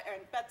like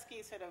Aaron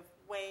Betsky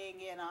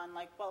weighing in on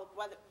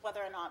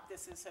whether or not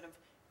this is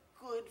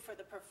good for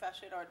the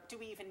profession, or do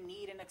we even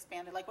need an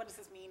expanded, what does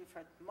this mean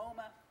for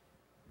MoMA?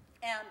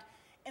 And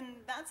in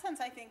that sense,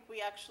 I think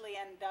we actually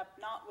end up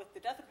not with the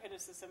death of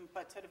criticism,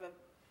 but a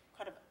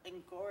kind of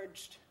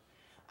engorged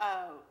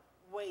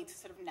way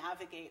to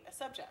navigate a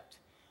subject.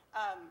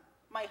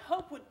 My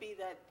hope would be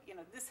that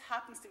this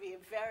happens to be a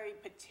very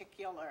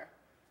particular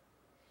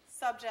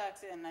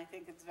subject, and I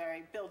think it's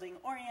very building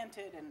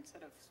oriented and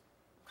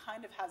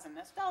kind of has a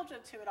nostalgia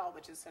to it all,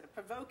 which is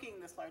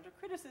provoking this larger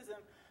criticism.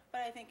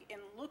 But I think in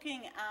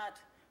looking at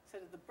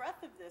the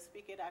breadth of this,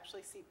 we could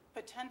actually see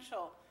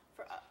potential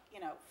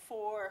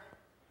for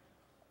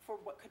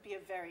what could be a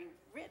very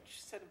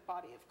rich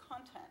body of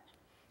content.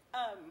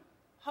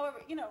 However,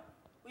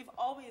 we've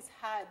always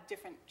had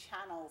different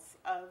channels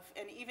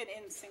and even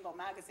in single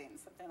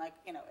magazines, something like,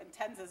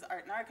 Intens's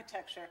Art and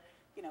Architecture,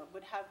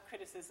 would have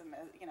criticism,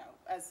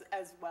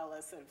 as well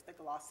as the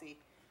glossy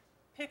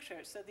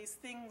pictures. So these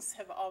things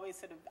have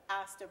always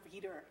asked a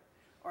reader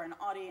or an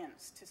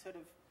audience to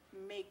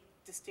make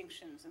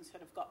distinctions and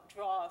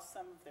draw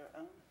some of their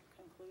own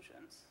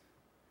conclusions.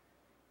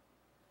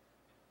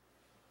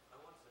 I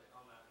want to say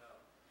on that note,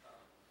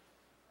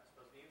 I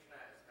suppose the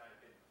internet has kind of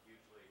been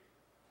hugely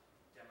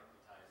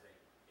democratizing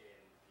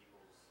in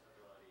people's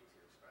ability to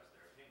express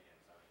their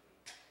opinions. I mean,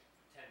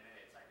 in 10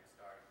 minutes I could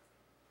start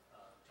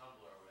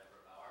Tumblr or whatever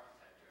about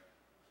architecture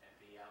and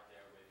be out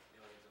there with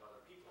millions of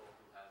other people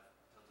who have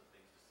tons of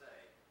things to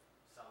say.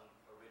 Some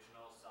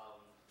original,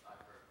 some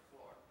I've heard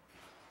before.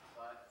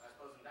 But I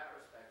suppose in that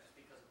respect, just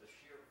because of the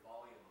sheer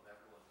volume of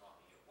everyone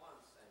talking at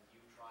once and you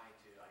trying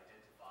to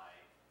identify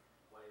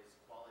what is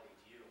quality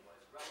to you and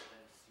what is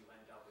relevance, you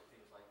end up with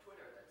things like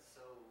Twitter that's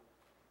so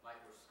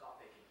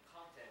microscopic in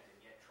content and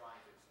yet trying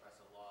to express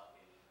a lot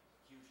in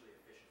hugely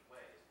efficient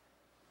ways.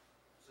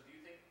 So do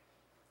you think,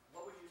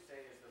 what would you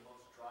say is the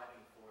most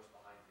driving force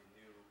behind the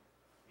new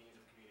means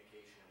of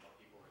communication and what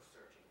people are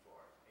searching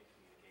for in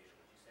communication?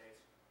 Would you say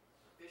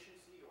it's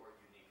efficiency or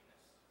uniqueness?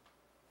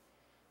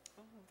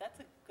 Ooh, that's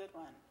a good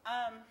one.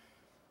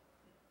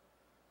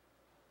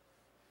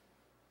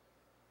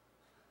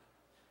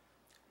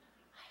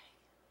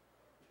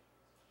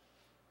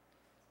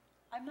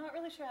 I'm not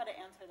really sure how to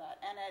answer that,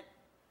 and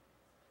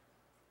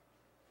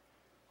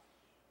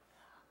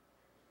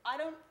I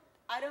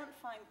don't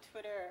find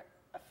Twitter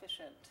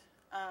efficient.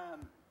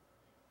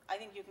 I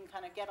think you can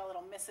kind of get a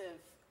little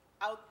missive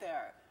out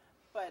there,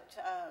 but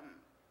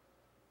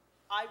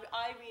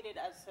I read it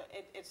as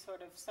it's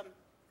sort of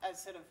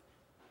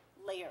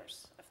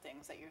layers of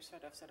things that you're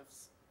sort of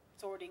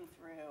sorting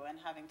through and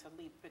having to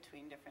leap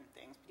between different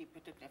things,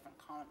 between different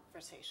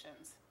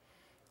conversations.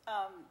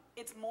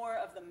 It's more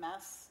of the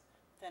mess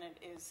than it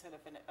is sort of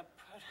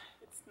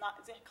it's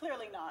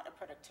clearly not a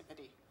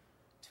productivity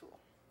tool.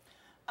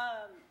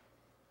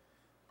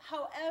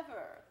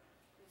 However,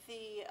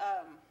 the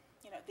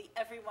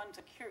everyone's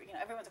a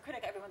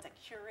critic, everyone's a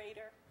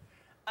curator.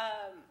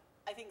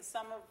 I think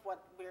some of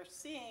what we're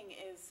seeing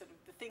is sort of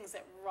the things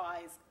that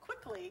rise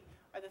quickly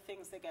are the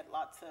things that get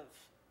lots of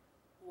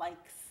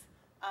likes.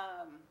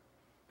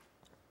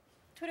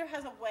 Twitter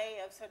has a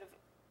way of sort of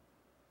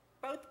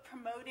both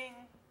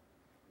promoting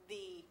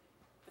the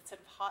sort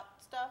of hot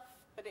stuff,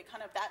 but it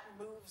kind of, that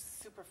moves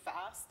super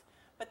fast,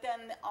 but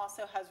then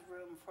also has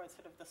room for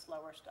sort of the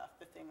slower stuff,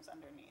 the things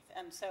underneath.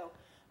 And so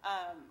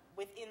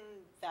within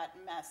that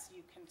mess,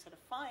 you can sort of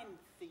find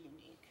the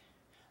unique,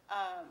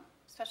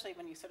 especially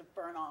when you sort of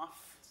burn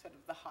off sort of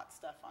the hot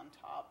stuff on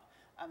top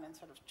and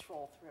sort of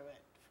troll through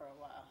it for a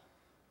while.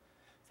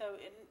 So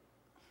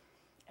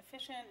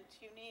efficient,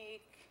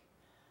 unique.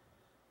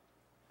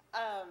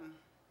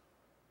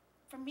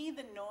 For me,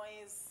 the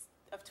noise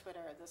of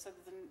Twitter,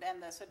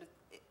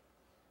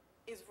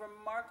 is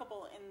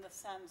remarkable in the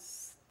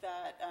sense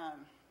that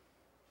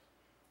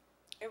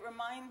it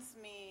reminds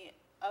me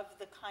of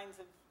the kinds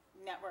of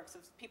networks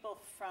of people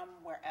from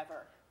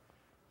wherever,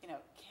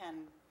 can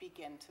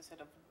begin to sort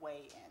of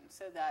weigh in,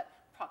 so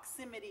that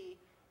proximity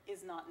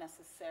is not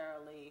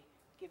necessarily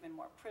given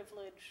more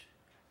privilege.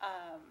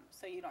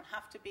 So you don't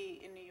have to be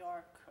in New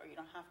York or you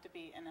don't have to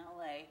be in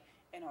LA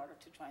in order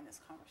to join this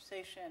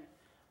conversation.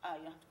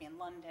 You don't have to be in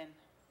London.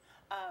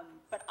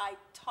 But I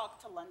talk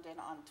to London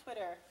on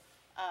Twitter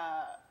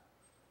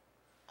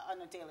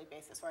on a daily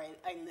basis, where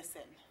I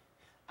listen.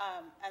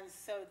 And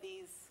so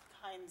these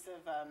kinds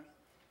of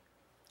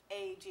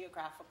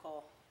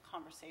geographical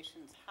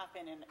conversations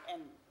happen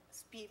and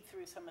speed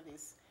through some of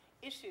these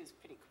issues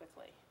pretty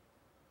quickly.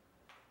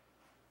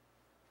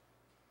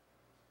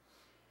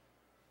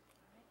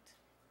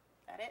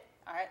 All right. That it?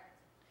 All right.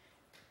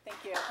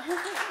 Thank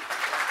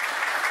you.